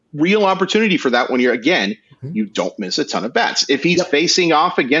a real opportunity for that when you don't miss a ton of bats. If he's facing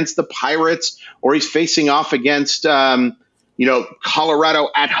off against the Pirates, or he's facing off against Colorado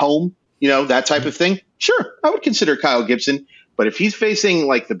at home, that type of thing. Sure, I would consider Kyle Gibson, but if he's facing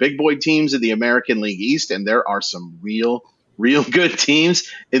like the big boy teams in the American League East, and there are some real good teams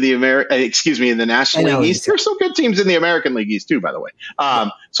in the in the National League East. There's some good teams in the American League East too, by the way.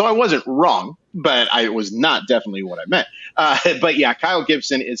 So I wasn't wrong, but I was not definitely what I meant. But yeah, Kyle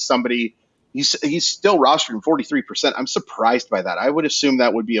Gibson is somebody. He's still rostered in 43%. I'm surprised by that. I would assume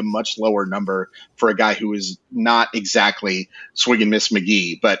that would be a much lower number for a guy who is not exactly swing and miss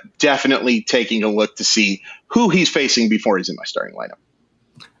McGee, but definitely taking a look to see who he's facing before he's in my starting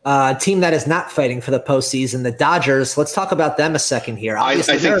lineup. Team that is not fighting for the postseason, the Dodgers. Let's talk about them a second here. I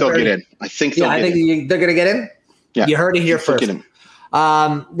think they'll get in. I think they're going to get in. Yeah, you heard it here first.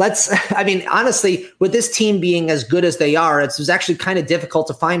 Honestly, with this team being as good as they are, it was actually kind of difficult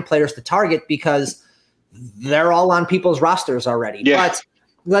to find players to target because they're all on people's rosters already. Yeah. But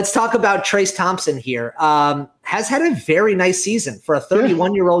let's talk about Trayce Thompson here. Has had a very nice season for a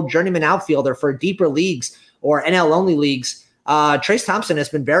 31-year-old journeyman outfielder for deeper leagues or NL-only leagues. Trayce Thompson has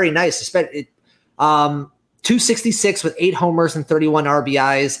been very nice. 266 with 8 homers and 31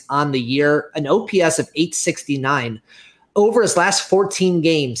 RBIs on the year, an OPS of 869. Over his last 14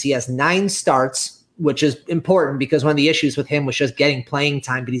 games, he has 9 starts, which is important because one of the issues with him was just getting playing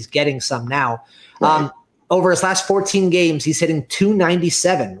time, but he's getting some now. Right. Over his last 14 games, he's hitting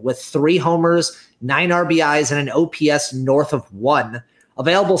 .297 with 3 homers, 9 RBIs, and an OPS north of 1.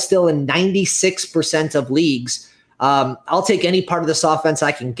 Available still in 96% of leagues. I'll take any part of this offense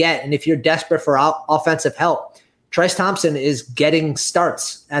I can get, and if you're desperate for offensive help, Trayce Thompson is getting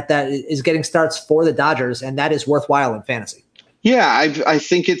starts for the Dodgers, and that is worthwhile in fantasy. Yeah, I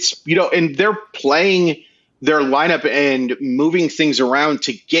think it's, and they're playing their lineup and moving things around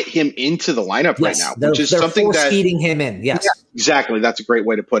to get him into the lineup right now, which is something that feeding him in. Yes, yeah, exactly. That's a great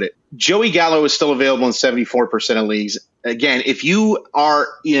way to put it. Joey Gallo is still available in 74% of leagues. Again, if you are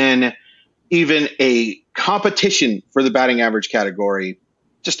in even a competition for the batting average category,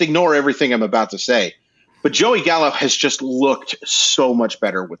 just ignore everything I'm about to say. But Joey Gallo has just looked so much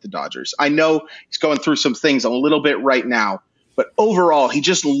better with the Dodgers. I know he's going through some things a little bit right now, but overall, he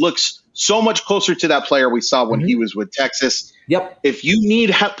just looks so much closer to that player we saw when he was with Texas. Yep. If you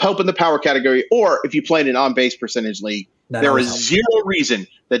need help in the power category, or if you play in an on-base percentage league, there is zero reason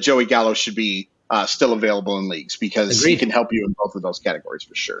that Joey Gallo should be still available in leagues, because he can help you in both of those categories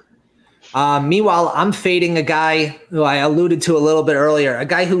for sure. Meanwhile, I'm fading a guy who I alluded to a little bit earlier, a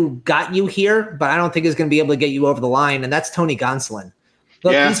guy who got you here, but I don't think is going to be able to get you over the line, and that's Tony Gonsolin.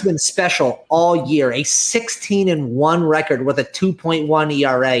 Look, he's been special all year, a 16-1 record with a 2.1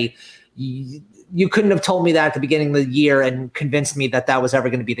 ERA. You couldn't have told me that at the beginning of the year and convinced me that was ever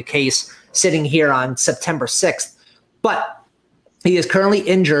going to be the case sitting here on September 6th. But he is currently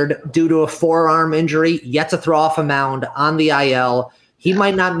injured due to a forearm injury, yet to throw off a mound on the IL. He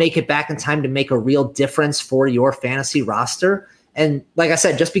might not make it back in time to make a real difference for your fantasy roster. And like I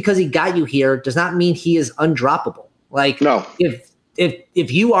said, just because he got you here does not mean he is undroppable. No.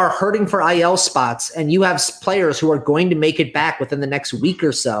 If you are hurting for IL spots and you have players who are going to make it back within the next week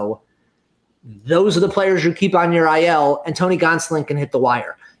or so, those are the players you keep on your IL, and Tony Gonsolin can hit the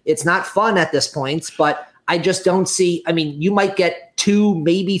wire. It's not fun at this point, but I just don't see – you might get 2,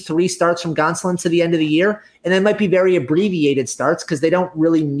 maybe 3 starts from Gonsolin to the end of the year, and they might be very abbreviated starts because they don't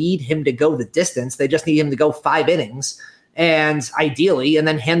really need him to go the distance. They just need him to go 5 innings, and ideally, and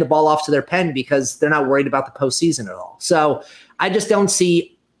then hand the ball off to their pen because they're not worried about the postseason at all. So I just don't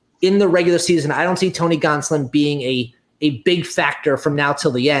see in the regular season, I don't see Tony Gonsolin being a big factor from now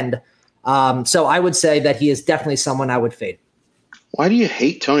till the end. So I would say that he is definitely someone I would fade. Why do you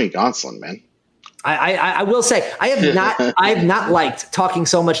hate Tony Gonsolin, man? I will say I have not liked talking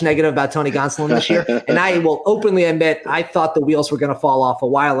so much negative about Tony Gonsolin this year, and I will openly admit I thought the wheels were going to fall off a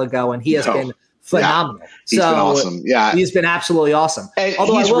while ago, and he has been phenomenal. Yeah, he's been awesome. Yeah, he's been absolutely awesome. And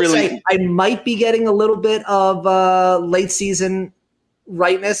although I will say I might be getting a little bit of late season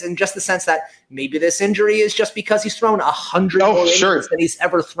rightness in just the sense that maybe this injury is just because he's thrown 100 more innings than he's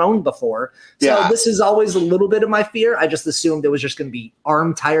ever thrown before. So this is always a little bit of my fear. I just assumed it was just going to be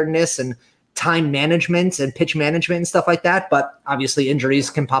arm tiredness and time management and pitch management and stuff like that. But obviously injuries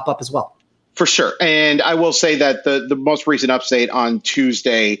can pop up as well. For sure. And I will say that the most recent update on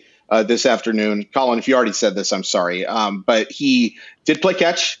Tuesday this afternoon, Colin, if you already said this, I'm sorry. But he did play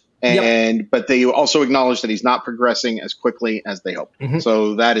catch. But they also acknowledge that he's not progressing as quickly as they hoped. Mm-hmm.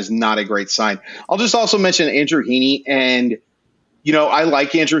 So that is not a great sign. I'll just also mention Andrew Heaney. And, I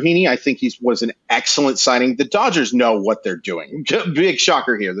like Andrew Heaney. I think he was an excellent signing. The Dodgers know what they're doing. Big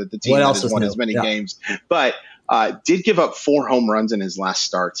shocker here that the team has won as many games. But did give up 4 home runs in his last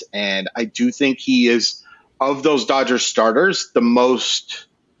start. And I do think he is, of those Dodgers starters, the most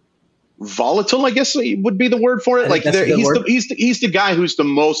volatile, I guess would be the word for it. Like he's the guy who's the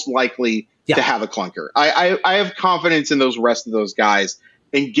most likely to have a clunker. I have confidence in those rest of those guys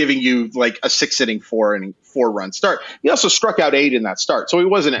in giving you like a 6-inning, 4-run start. He also struck out 8 in that start, so he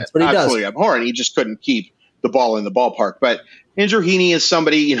wasn't absolutely abhorrent. He just couldn't keep the ball in the ballpark. But Andrew Heaney is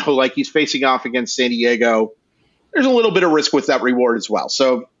somebody, like he's facing off against San Diego. There's a little bit of risk with that reward as well.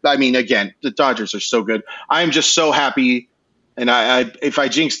 So I mean, again, the Dodgers are so good. I am just so happy. And if I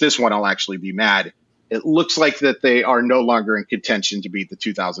jinx this one, I'll actually be mad. It looks like that they are no longer in contention to beat the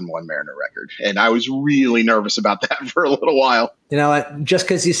 2001 Mariner record. And I was really nervous about that for a little while. You know what? Just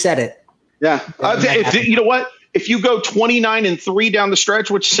because you said it. Yeah. You know what? If you go 29-3 down the stretch,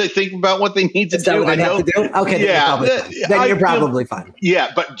 which I think about what they need to do. What they have to do? Okay. Then you're probably fine.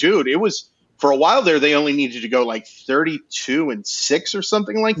 Yeah. But, dude, it was – for a while there, they only needed to go like 32-6 or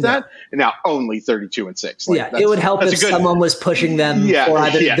something like that. And now only 32-6. Like, it would help if someone was pushing them for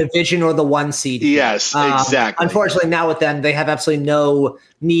either the division or the 1 seed. Yes, exactly. Unfortunately, now with them, they have absolutely no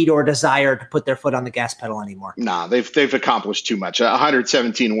need or desire to put their foot on the gas pedal anymore. Nah, they've accomplished too much.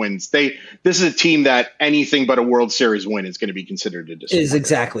 117 wins. This is a team that anything but a World Series win is going to be considered a disappointment.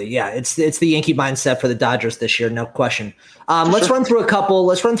 Exactly. Yeah, it's the Yankee mindset for the Dodgers this year, no question. Let's run through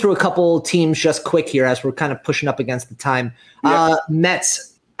a couple teams just quick here as we're kind of pushing up against the time.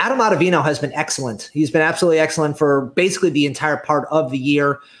 Mets. Adam Ottavino has been excellent. He's been absolutely excellent for basically the entire part of the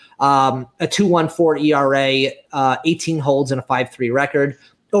year. A 2.14 ERA, 18 holds, and a 5.3 record.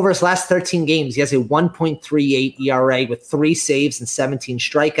 Over his last 13 games, he has a 1.38 ERA with 3 saves and 17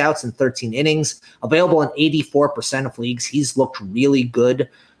 strikeouts in 13 innings. Available in 84% of leagues. He's looked really good.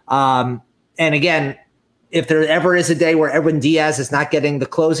 And again, if there ever is a day where Edwin Diaz is not getting the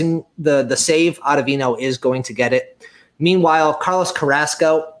closing, the save, Ottavino is going to get it. Meanwhile, Carlos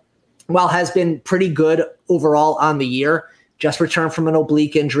Carrasco, while has been pretty good overall on the year, just returned from an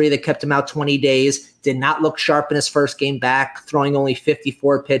oblique injury that kept him out 20 days, did not look sharp in his first game back, throwing only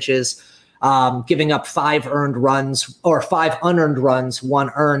 54 pitches, giving up 5 unearned runs,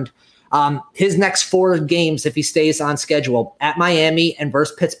 1 earned. His next 4 games, if he stays on schedule, at Miami and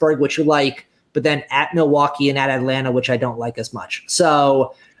versus Pittsburgh, which you like, but then at Milwaukee and at Atlanta, which I don't like as much.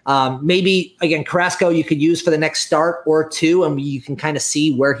 So maybe, again, Carrasco you could use for the next start or 2, and you can kind of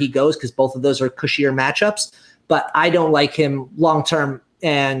see where he goes because both of those are cushier matchups. But I don't like him long-term,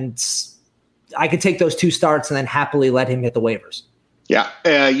 and I could take those 2 starts and then happily let him hit the waivers. Yeah.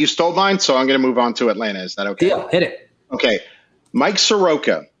 You stole mine, so I'm going to move on to Atlanta. Is that okay? Yeah, hit it. Okay. Mike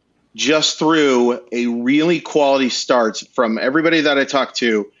Soroka just threw a really quality start from everybody that I talked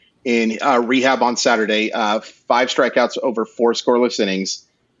to in rehab on Saturday. 5 strikeouts over 4 scoreless innings,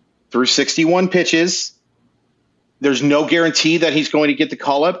 threw 61 pitches. There's no guarantee that he's going to get the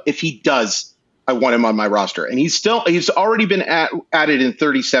call-up. If he does, I want him on my roster. And he's already been added in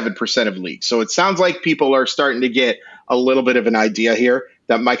 37% of leagues. So it sounds like people are starting to get a little bit of an idea here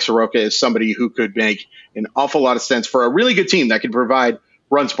that Mike Soroka is somebody who could make an awful lot of sense for a really good team that can provide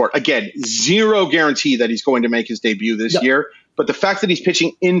run support. Again, 0 guarantee that he's going to make his debut this year. But the fact that he's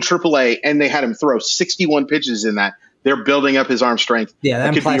pitching in AAA and they had him throw 61 pitches in that, they're building up his arm strength. Yeah,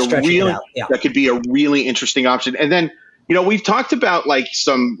 that could be a really interesting option. And then, we've talked about like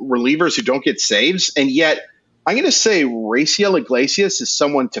some relievers who don't get saves, and yet I'm going to say Raciel Iglesias is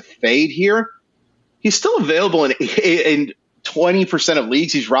someone to fade here. He's still available in 20% of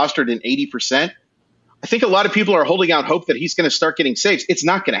leagues. He's rostered in 80%. I think a lot of people are holding out hope that he's going to start getting saves. It's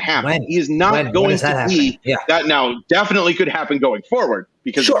not going to happen. He is not going to be that. Now, definitely could happen going forward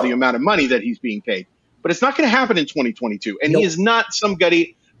because of the amount of money that he's being paid. But it's not going to happen in 2022. And he is not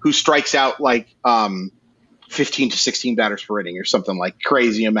somebody who strikes out like 15 to 16 batters per inning or something like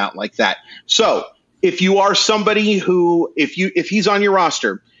crazy amount like that. So if you are somebody who, if he's on your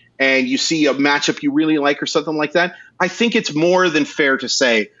roster and you see a matchup you really like or something like that, I think it's more than fair to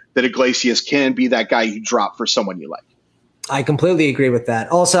say that Iglesias can be that guy you drop for someone you like. I completely agree with that.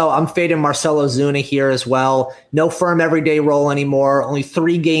 Also, I'm fading Marcell Ozuna here as well. No firm everyday role anymore. Only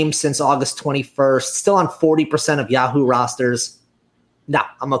 3 games since August 21st. Still on 40% of Yahoo rosters. No,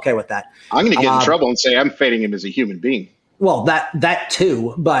 I'm okay with that. I'm going to get in trouble and say I'm fading him as a human being. Well, that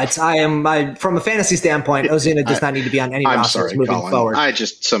too, but from a fantasy standpoint, Ozuna does not need to be on any rosters moving forward. I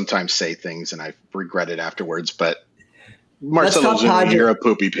just sometimes say things and I regret it afterwards, but Marcell Ozuna, you're a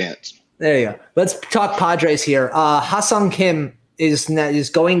poopy pants. There you go. Let's talk Padres here. Ha-Seong Kim is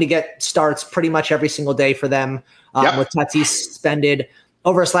going to get starts pretty much every single day for them with Tatis suspended.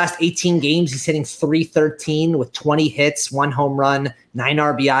 Over his last 18 games, he's hitting .313 with 20 hits, 1 home run, 9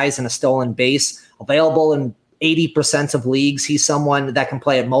 RBIs, and a stolen base. Available in 80% of leagues. He's someone that can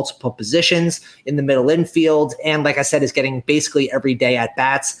play at multiple positions in the middle infield. And like I said, is getting basically every day at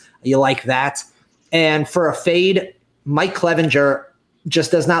bats. You like that. And for a fade, Mike Clevinger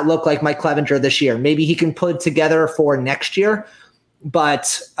just does not look like Mike Clevinger this year. Maybe he can put it together for next year,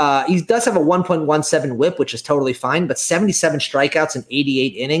 but he does have a 1.17 whip, which is totally fine, but 77 strikeouts in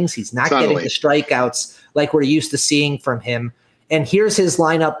 88 innings. He's not getting the strikeouts like we're used to seeing from him. And here's his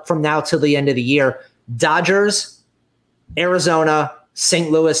lineup from now till the end of the year. Dodgers, Arizona,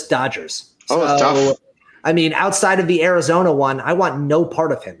 St. Louis, Dodgers. It's tough. I mean, outside of the Arizona one, I want no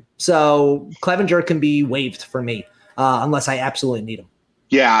part of him. So Clevinger can be waived for me. Unless I absolutely need him.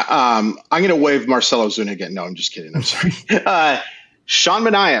 Yeah, I'm going to waive Marcell Ozuna again. No, I'm just kidding. I'm sorry. Sean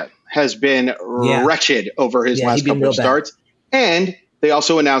Manaea has been wretched over his last couple of starts. And they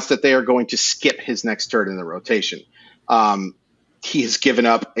also announced that they are going to skip his next start in the rotation. He has given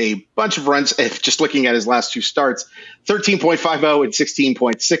up a bunch of runs. If just looking at his last 2 starts, 13.50 and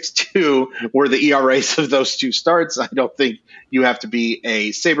 16.62 were the ERAs of those 2 starts. I don't think you have to be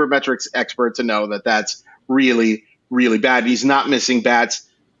a sabermetrics expert to know that that's really bad. He's not missing bats.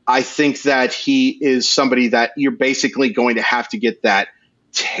 I think that he is somebody that you're basically going to have to get that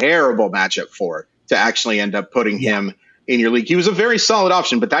terrible matchup for to actually end up putting him in your league. He was a very solid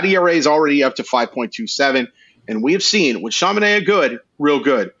option, but that ERA is already up to 5.27. And we have seen with Sean Manaea good, real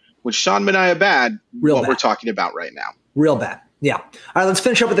good. With Sean Manaea bad, we're talking about right now. Real bad. Yeah. All right, let's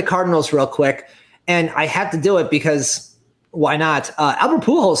finish up with the Cardinals real quick. And I have to do it because why not? Albert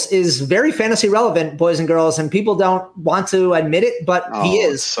Pujols is very fantasy relevant, boys and girls, and people don't want to admit it, but he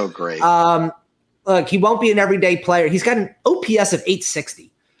is. So great. Look, he won't be an everyday player. He's got an OPS of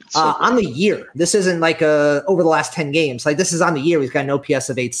 860 on the year. This isn't like over the last 10 games. Like this is on the year. He's got an OPS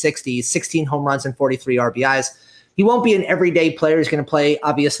of 860, 16 home runs and 43 RBIs. He won't be an everyday player. He's going to play,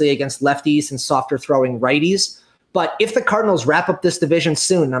 obviously, against lefties and softer throwing righties. But if the Cardinals wrap up this division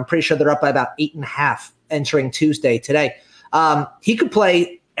soon, I'm pretty sure they're up by about 8.5 entering Tuesday today. He could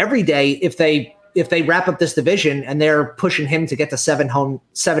play every day if they wrap up this division and they're pushing him to get to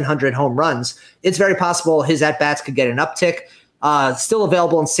 700 home runs. It's very possible his at-bats could get an uptick. Still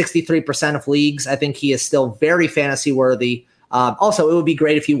available in 63% of leagues. I think he is still very fantasy worthy. Also, it would be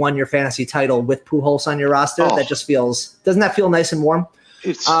great if you won your fantasy title with Pujols on your roster. That just doesn't that feel nice and warm?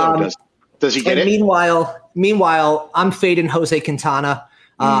 It so does. Does he get it? Meanwhile, I'm fading Jose Quintana.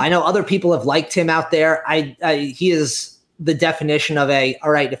 I know other people have liked him out there. He is the definition of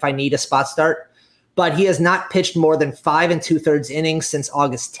all right, if I need a spot start, but he has not pitched more than 5 2/3 innings since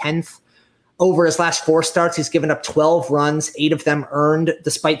August 10th. Over his last 4 starts, he's given up 12 runs, 8 of them earned,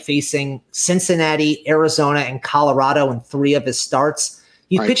 despite facing Cincinnati, Arizona, and Colorado in 3 of his starts.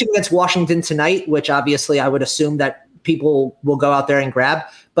 He's pitching against Washington tonight, which obviously I would assume that people will go out there and grab,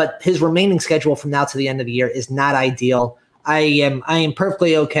 but his remaining schedule from now to the end of the year is not ideal. I am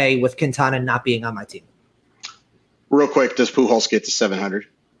perfectly okay with Quintana not being on my team. Real quick, does Pujols get to 700?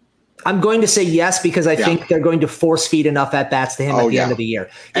 I'm going to say yes because I think they're going to force feed enough at bats to him at the end of the year.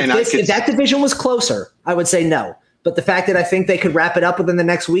 If that division was closer, I would say no. But the fact that I think they could wrap it up within the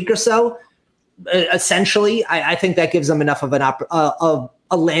next week or so, essentially, I think that gives them enough of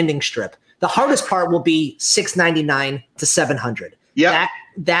a landing strip. The hardest part will be 699 to 700. Yeah,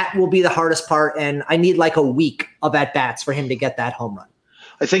 that will be the hardest part, and I need like a week of at bats for him to get that home run.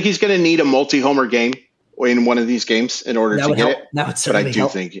 I think he's going to need a multi-homer game in one of these games in order to get it. That would certainly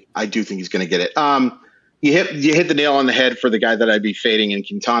help. I do think he's going to get it. You hit the nail on the head for the guy that I'd be fading in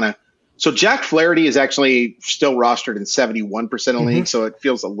Quintana. So Jack Flaherty is actually still rostered in 71% of leagues, so it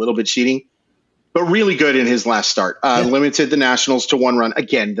feels a little bit cheating. But really good in his last start. Limited the Nationals to 1 run.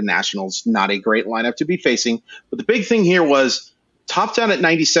 Again, the Nationals, not a great lineup to be facing. But the big thing here was topped out at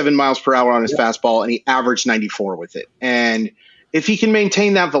 97 miles per hour on his fastball, and he averaged 94 with it. And if he can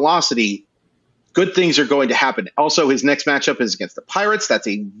maintain that velocity, good things are going to happen. Also, his next matchup is against the Pirates. That's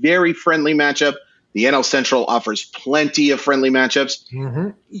a very friendly matchup. The NL Central offers plenty of friendly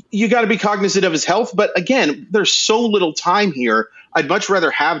matchups. You got to be cognizant of his health. But again, there's so little time here. I'd much rather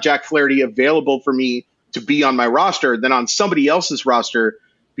have Jack Flaherty available for me to be on my roster than on somebody else's roster,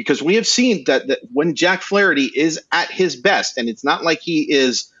 because we have seen that when Jack Flaherty is at his best, and it's not like he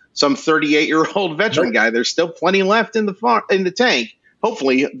is some 38-year-old veteran guy. There's still plenty left in the tank.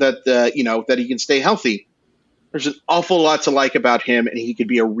 Hopefully that that he can stay healthy. There's an awful lot to like about him, and he could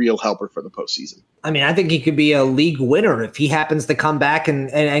be a real helper for the postseason. I mean, I think he could be a league winner if he happens to come back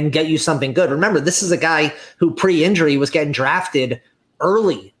and get you something good. Remember, this is a guy who pre-injury was getting drafted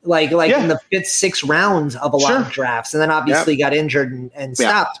early, like in the 5th, 6th round of a lot of drafts, and then obviously got injured and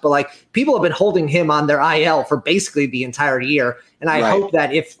stopped. But like, people have been holding him on their IL for basically the entire year. And I hope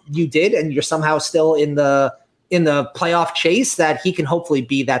that if you did and you're somehow still in the playoff chase, that he can hopefully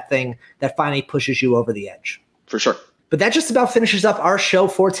be that thing that finally pushes you over the edge. For sure. But that just about finishes up our show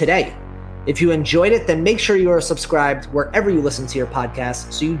for today. If you enjoyed it, then make sure you are subscribed wherever you listen to your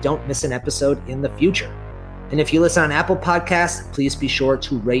podcast so you don't miss an episode in the future. And if you listen on Apple Podcasts, please be sure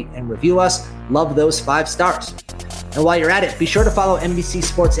to rate and review us. Love those 5 stars. And while you're at it, be sure to follow NBC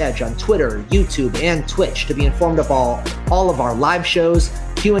Sports Edge on Twitter, YouTube, and Twitch to be informed of all of our live shows,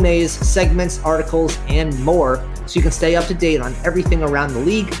 Q&As, segments, articles, and more, so you can stay up to date on everything around the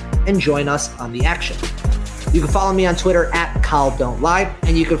league and join us on the action. You can follow me on Twitter at KyleDon'tLie,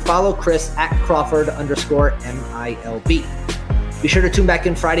 and you can follow Chris at Crawford_MILB. Be sure to tune back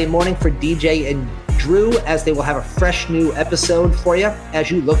in Friday morning for DJ and Drew, as they will have a fresh new episode for you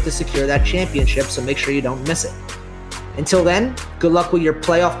as you look to secure that championship, so make sure you don't miss it. Until then, good luck with your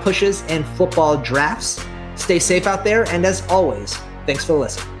playoff pushes and football drafts. Stay safe out there, and as always, thanks for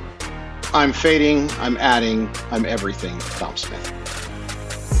listening. I'm fading, I'm adding, I'm everything, Tom Smith.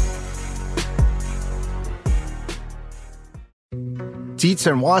 Dietz &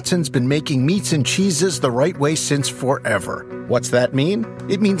 Watson's been making meats and cheeses the right way since forever. What's that mean?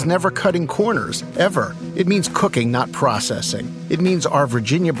 It means never cutting corners, ever. It means cooking, not processing. It means our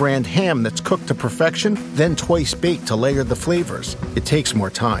Virginia brand ham that's cooked to perfection, then twice baked to layer the flavors. It takes more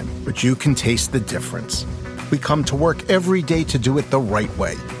time, but you can taste the difference. We come to work every day to do it the right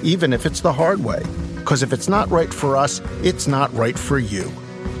way, even if it's the hard way. Because if it's not right for us, it's not right for you.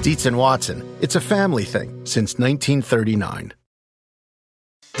 Dietz & Watson, it's a family thing since 1939.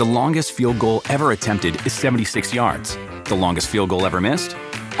 The longest field goal ever attempted is 76 yards. The longest field goal ever missed?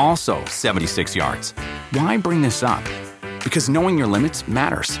 Also 76 yards. Why bring this up? Because knowing your limits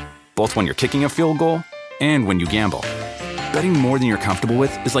matters, both when you're kicking a field goal and when you gamble. Betting more than you're comfortable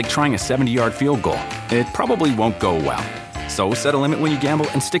with is like trying a 70-yard field goal. It probably won't go well. So set a limit when you gamble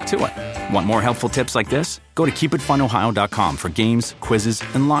and stick to it. Want more helpful tips like this? Go to keepitfunohio.com for games, quizzes,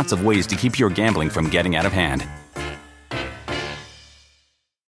 and lots of ways to keep your gambling from getting out of hand.